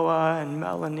 Noah and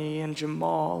Melanie and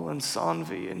Jamal and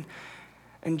Sanvi.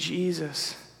 And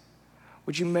Jesus,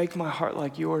 would you make my heart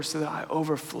like yours so that I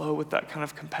overflow with that kind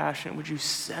of compassion? Would you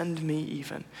send me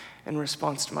even in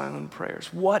response to my own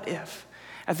prayers? What if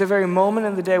at the very moment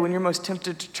in the day when you're most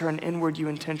tempted to turn inward, you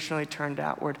intentionally turned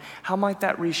outward? How might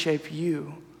that reshape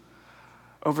you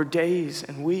over days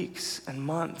and weeks and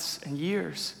months and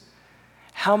years?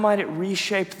 How might it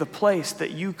reshape the place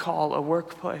that you call a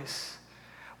workplace?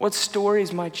 What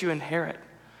stories might you inherit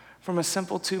from a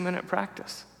simple 2-minute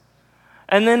practice?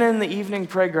 And then in the evening,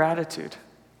 pray gratitude.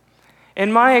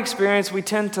 In my experience, we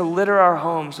tend to litter our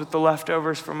homes with the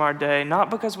leftovers from our day, not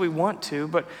because we want to,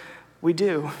 but we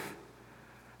do.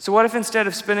 So what if instead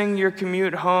of spending your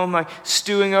commute home like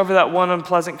stewing over that one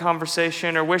unpleasant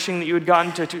conversation or wishing that you had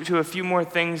gotten to a few more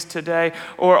things today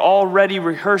or already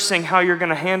rehearsing how you're going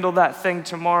to handle that thing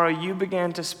tomorrow, you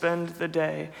began to spend the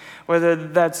day, whether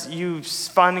that's you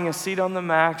finding a seat on the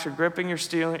Max or gripping your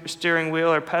steering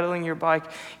wheel or pedaling your bike,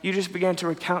 you just began to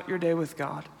recount your day with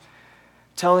God,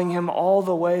 telling him all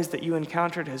the ways that you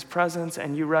encountered his presence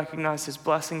and you recognized his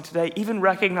blessing today, even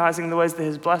recognizing the ways that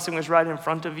his blessing was right in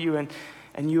front of you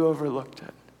and you overlooked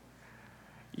it.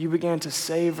 You began to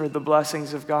savor the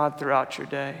blessings of God throughout your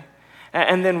day.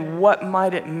 And then what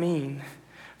might it mean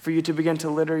for you to begin to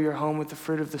litter your home with the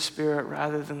fruit of the Spirit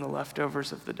rather than the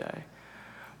leftovers of the day?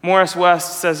 Morris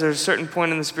West says there's a certain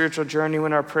point in the spiritual journey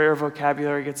when our prayer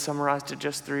vocabulary gets summarized to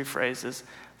just 3 phrases.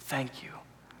 Thank you,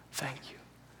 thank you,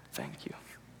 thank you.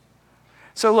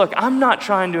 So look, I'm not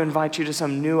trying to invite you to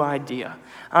some new idea.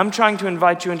 I'm trying to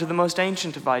invite you into the most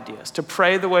ancient of ideas, to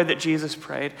pray the way that Jesus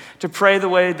prayed, to pray the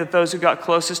way that those who got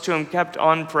closest to him kept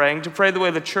on praying, to pray the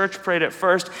way the church prayed at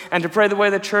first, and to pray the way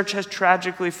the church has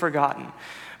tragically forgotten.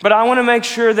 But I want to make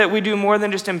sure that we do more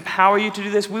than just empower you to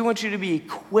do this. We want you to be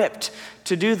equipped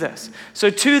to do this. So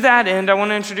to that end, I want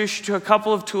to introduce you to a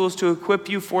couple of tools to equip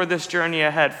you for this journey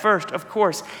ahead. First, of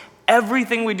course,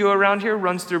 everything we do around here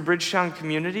runs through Bridgetown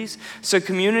Communities. So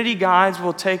community guides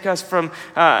will take us from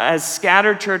as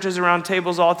scattered churches around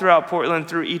tables all throughout Portland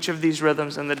through each of these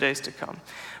rhythms in the days to come.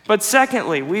 But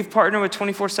secondly, we've partnered with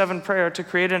 24/7 Prayer to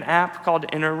create an app called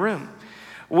Inner Room,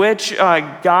 which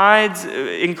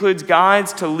includes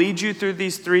guides to lead you through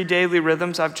these 3 daily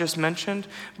rhythms I've just mentioned,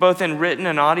 both in written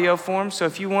and audio form. So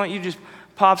if you want, you just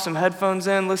pop some headphones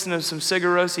in, listen to some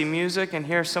Sigur Rós music, and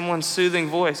hear someone's soothing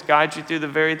voice guide you through the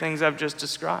very things I've just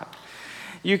described.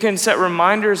 You can set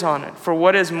reminders on it for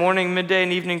what is morning, midday,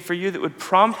 and evening for you that would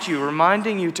prompt you,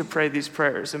 reminding you to pray these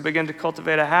prayers and begin to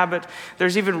cultivate a habit.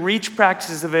 There's even reach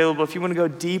practices available if you want to go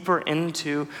deeper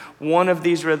into one of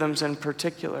these rhythms in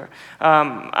particular.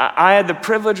 I had the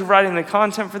privilege of writing the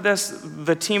content for this.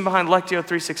 The team behind Lectio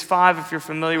 365, if you're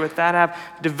familiar with that app,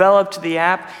 developed the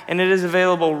app, and it is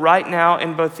available right now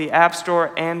in both the App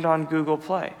Store and on Google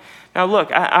Play. Now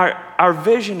look, our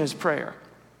vision is prayer.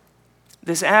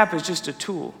 This app is just a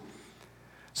tool.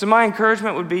 So my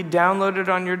encouragement would be download it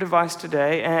on your device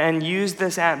today and use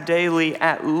this app daily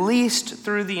at least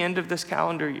through the end of this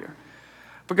calendar year.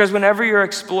 Because whenever you're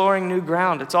exploring new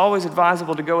ground, it's always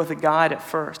advisable to go with a guide at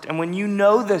first. And when you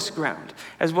know this ground,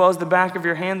 as well as the back of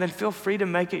your hand, then feel free to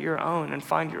make it your own and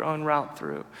find your own route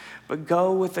through. But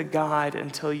go with a guide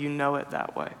until you know it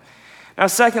that way. Now,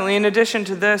 secondly, in addition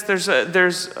to this, there's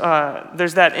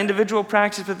that individual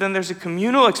practice, but then there's a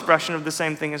communal expression of the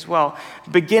same thing as well.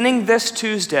 Beginning this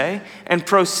Tuesday and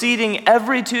proceeding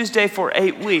every Tuesday for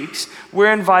 8 weeks,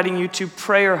 we're inviting you to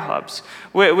prayer hubs,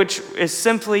 which is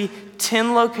simply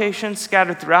 10 locations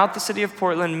scattered throughout the city of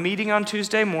Portland, meeting on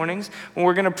Tuesday mornings, when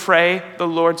we're going to pray the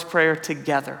Lord's Prayer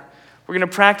together. We're going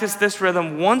to practice this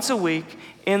rhythm once a week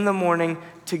in the morning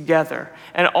together.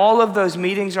 And all of those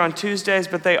meetings are on Tuesdays,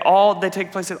 but they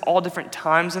take place at all different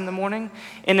times in the morning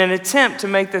in an attempt to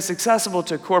make this accessible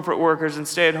to corporate workers and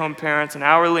stay-at-home parents and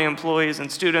hourly employees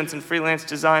and students and freelance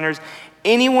designers,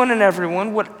 anyone and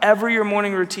everyone, whatever your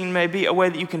morning routine may be, a way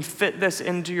that you can fit this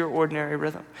into your ordinary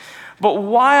rhythm. But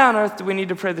why on earth do we need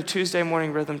to pray the Tuesday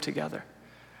morning rhythm together?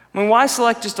 I mean, why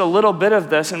select just a little bit of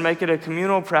this and make it a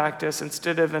communal practice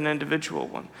instead of an individual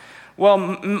one? Well,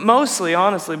 mostly,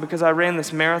 honestly, because I ran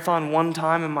this marathon one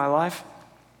time in my life,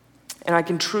 and I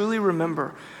can truly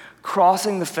remember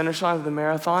crossing the finish line of the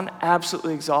marathon,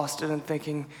 absolutely exhausted and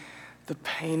thinking, the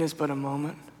pain is but a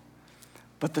moment,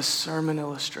 but the sermon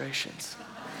illustrations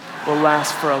will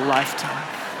last for a lifetime.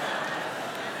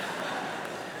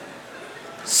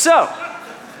 So,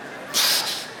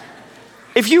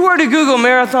 if you were to Google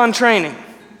marathon training,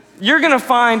 you're going to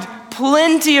find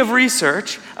plenty of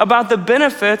research about the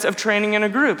benefits of training in a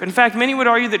group. In fact, many would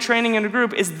argue that training in a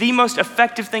group is the most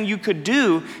effective thing you could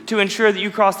do to ensure that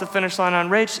you cross the finish line on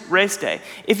race day.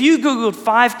 If you Googled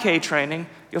 5K training,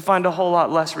 you'll find a whole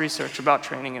lot less research about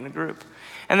training in a group.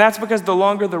 And that's because the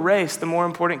longer the race, the more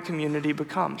important community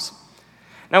becomes.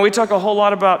 Now, we talk a whole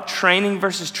lot about training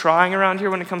versus trying around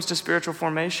here when it comes to spiritual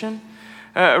formation.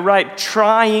 Right,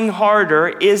 trying harder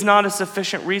is not a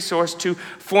sufficient resource to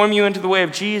form you into the way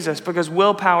of Jesus because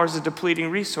willpower is a depleting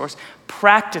resource.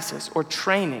 Practices or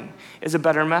training is a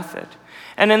better method.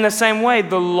 And in the same way,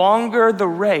 the longer the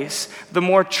race, the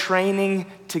more training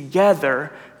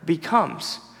together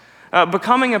becomes.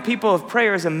 Becoming a people of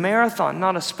prayer is a marathon,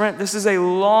 not a sprint. This is a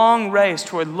long race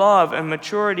toward love and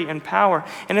maturity and power.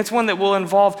 And it's one that will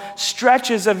involve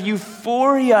stretches of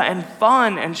euphoria and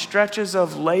fun and stretches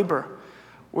of labor,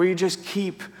 where you just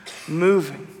keep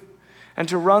moving. And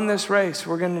to run this race,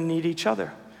 we're going to need each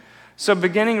other. So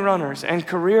beginning runners and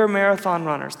career marathon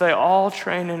runners, they all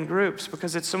train in groups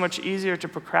because it's so much easier to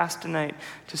procrastinate,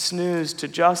 to snooze, to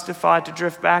justify, to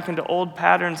drift back into old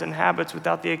patterns and habits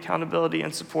without the accountability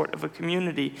and support of a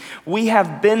community. We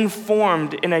have been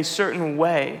formed in a certain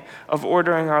way of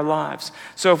ordering our lives.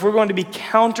 So if we're going to be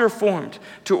counterformed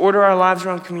to order our lives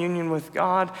around communion with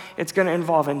God, it's going to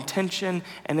involve intention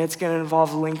and it's going to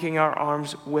involve linking our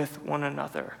arms with one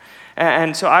another.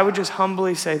 And so I would just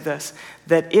humbly say this,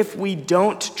 that if we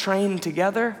don't train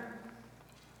together,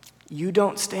 you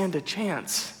don't stand a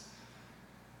chance.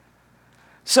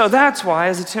 So that's why,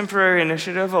 as a temporary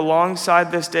initiative,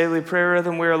 alongside this daily prayer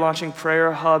rhythm, we are launching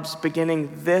prayer hubs beginning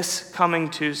this coming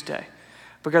Tuesday.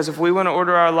 Because if we want to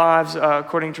order our lives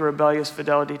according to rebellious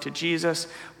fidelity to Jesus,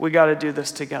 we got to do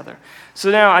this together.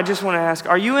 So now I just want to ask,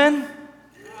 are you in?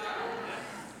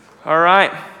 All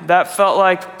right. That felt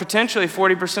like potentially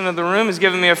 40% of the room is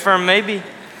giving me a firm maybe.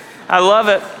 I love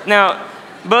it. Now,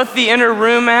 both the Inner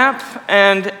Room app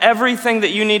and everything that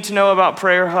you need to know about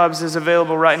Prayer Hubs is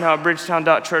available right now at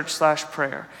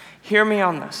bridgetown.church/prayer. Hear me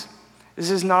on this. This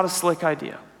is not a slick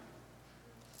idea.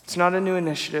 It's not a new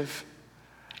initiative.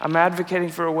 I'm advocating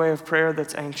for a way of prayer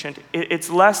that's ancient.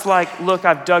 It's less like, look,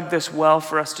 I've dug this well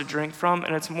for us to drink from,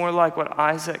 and it's more like what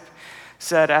Isaac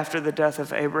said after the death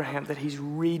of Abraham, that he's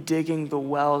redigging the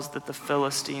wells that the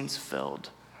Philistines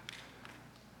filled.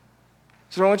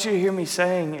 So what I want you to hear me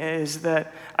saying is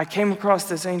that I came across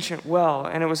this ancient well,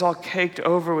 and it was all caked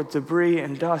over with debris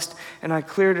and dust, and I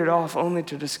cleared it off only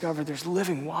to discover there's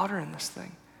living water in this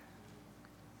thing.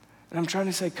 And I'm trying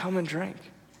to say, come and drink.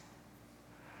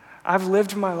 I've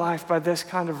lived my life by this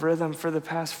kind of rhythm for the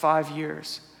past 5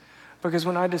 years. Because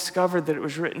when I discovered that it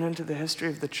was written into the history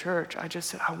of the church, I just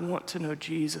said, I want to know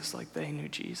Jesus like they knew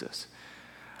Jesus.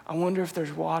 I wonder if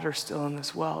there's water still in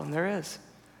this well, and there is.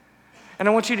 And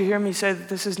I want you to hear me say that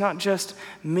this is not just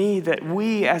me, that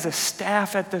we as a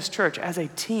staff at this church, as a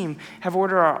team, have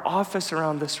ordered our office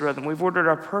around this rhythm. We've ordered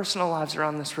our personal lives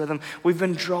around this rhythm. We've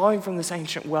been drawing from this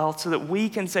ancient well so that we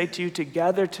can say to you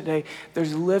together today,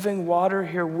 there's living water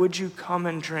here, would you come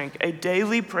and drink? A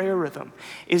daily prayer rhythm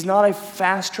is not a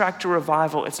fast track to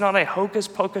revival. It's not a hocus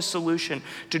pocus solution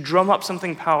to drum up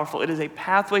something powerful. It is a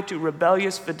pathway to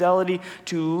rebellious fidelity,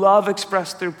 to love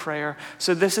expressed through prayer.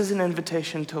 So this is an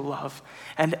invitation to love.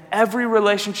 And every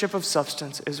relationship of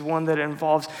substance is one that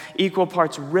involves equal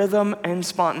parts rhythm and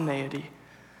spontaneity.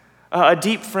 A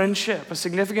deep friendship, a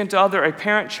significant other, a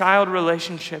parent-child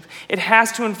relationship. It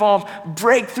has to involve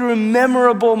breakthrough,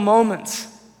 memorable moments.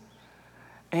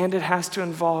 And it has to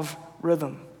involve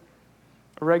rhythm.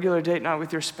 A regular date night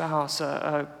with your spouse,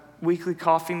 a weekly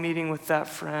coffee meeting with that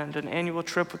friend, an annual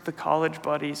trip with the college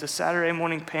buddies, a Saturday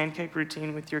morning pancake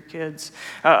routine with your kids,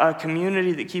 a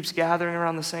community that keeps gathering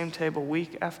around the same table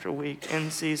week after week, in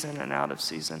season and out of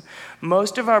season.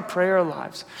 Most of our prayer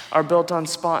lives are built on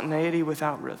spontaneity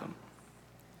without rhythm,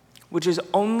 which is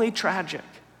only tragic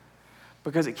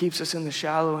because it keeps us in the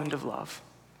shallow end of love.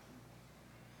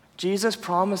 Jesus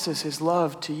promises his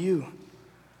love to you,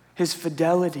 his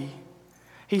fidelity.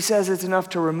 He says it's enough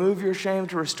to remove your shame,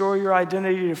 to restore your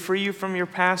identity, to free you from your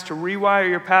past, to rewire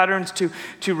your patterns,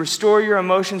 to restore your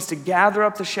emotions, to gather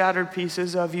up the shattered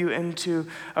pieces of you into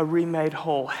a remade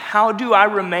whole. How do I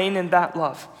remain in that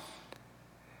love?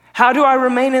 How do I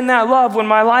remain in that love when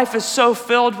my life is so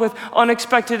filled with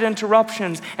unexpected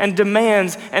interruptions and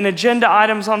demands and agenda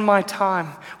items on my time?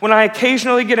 When I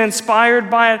occasionally get inspired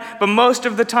by it, but most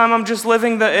of the time I'm just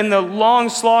living in the long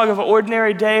slog of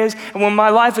ordinary days, and when my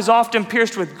life is often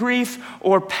pierced with grief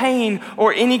or pain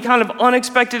or any kind of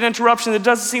unexpected interruption that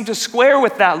doesn't seem to square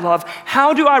with that love,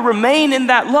 how do I remain in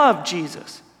that love,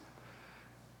 Jesus?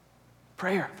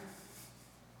 Prayer.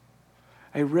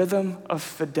 A rhythm of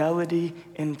fidelity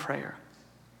in prayer.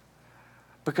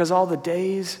 Because all the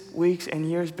days, weeks, and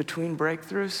years between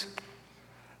breakthroughs,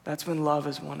 that's when love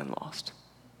is won and lost.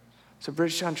 So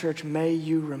Bridgetown Church, may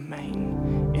you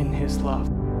remain in his love.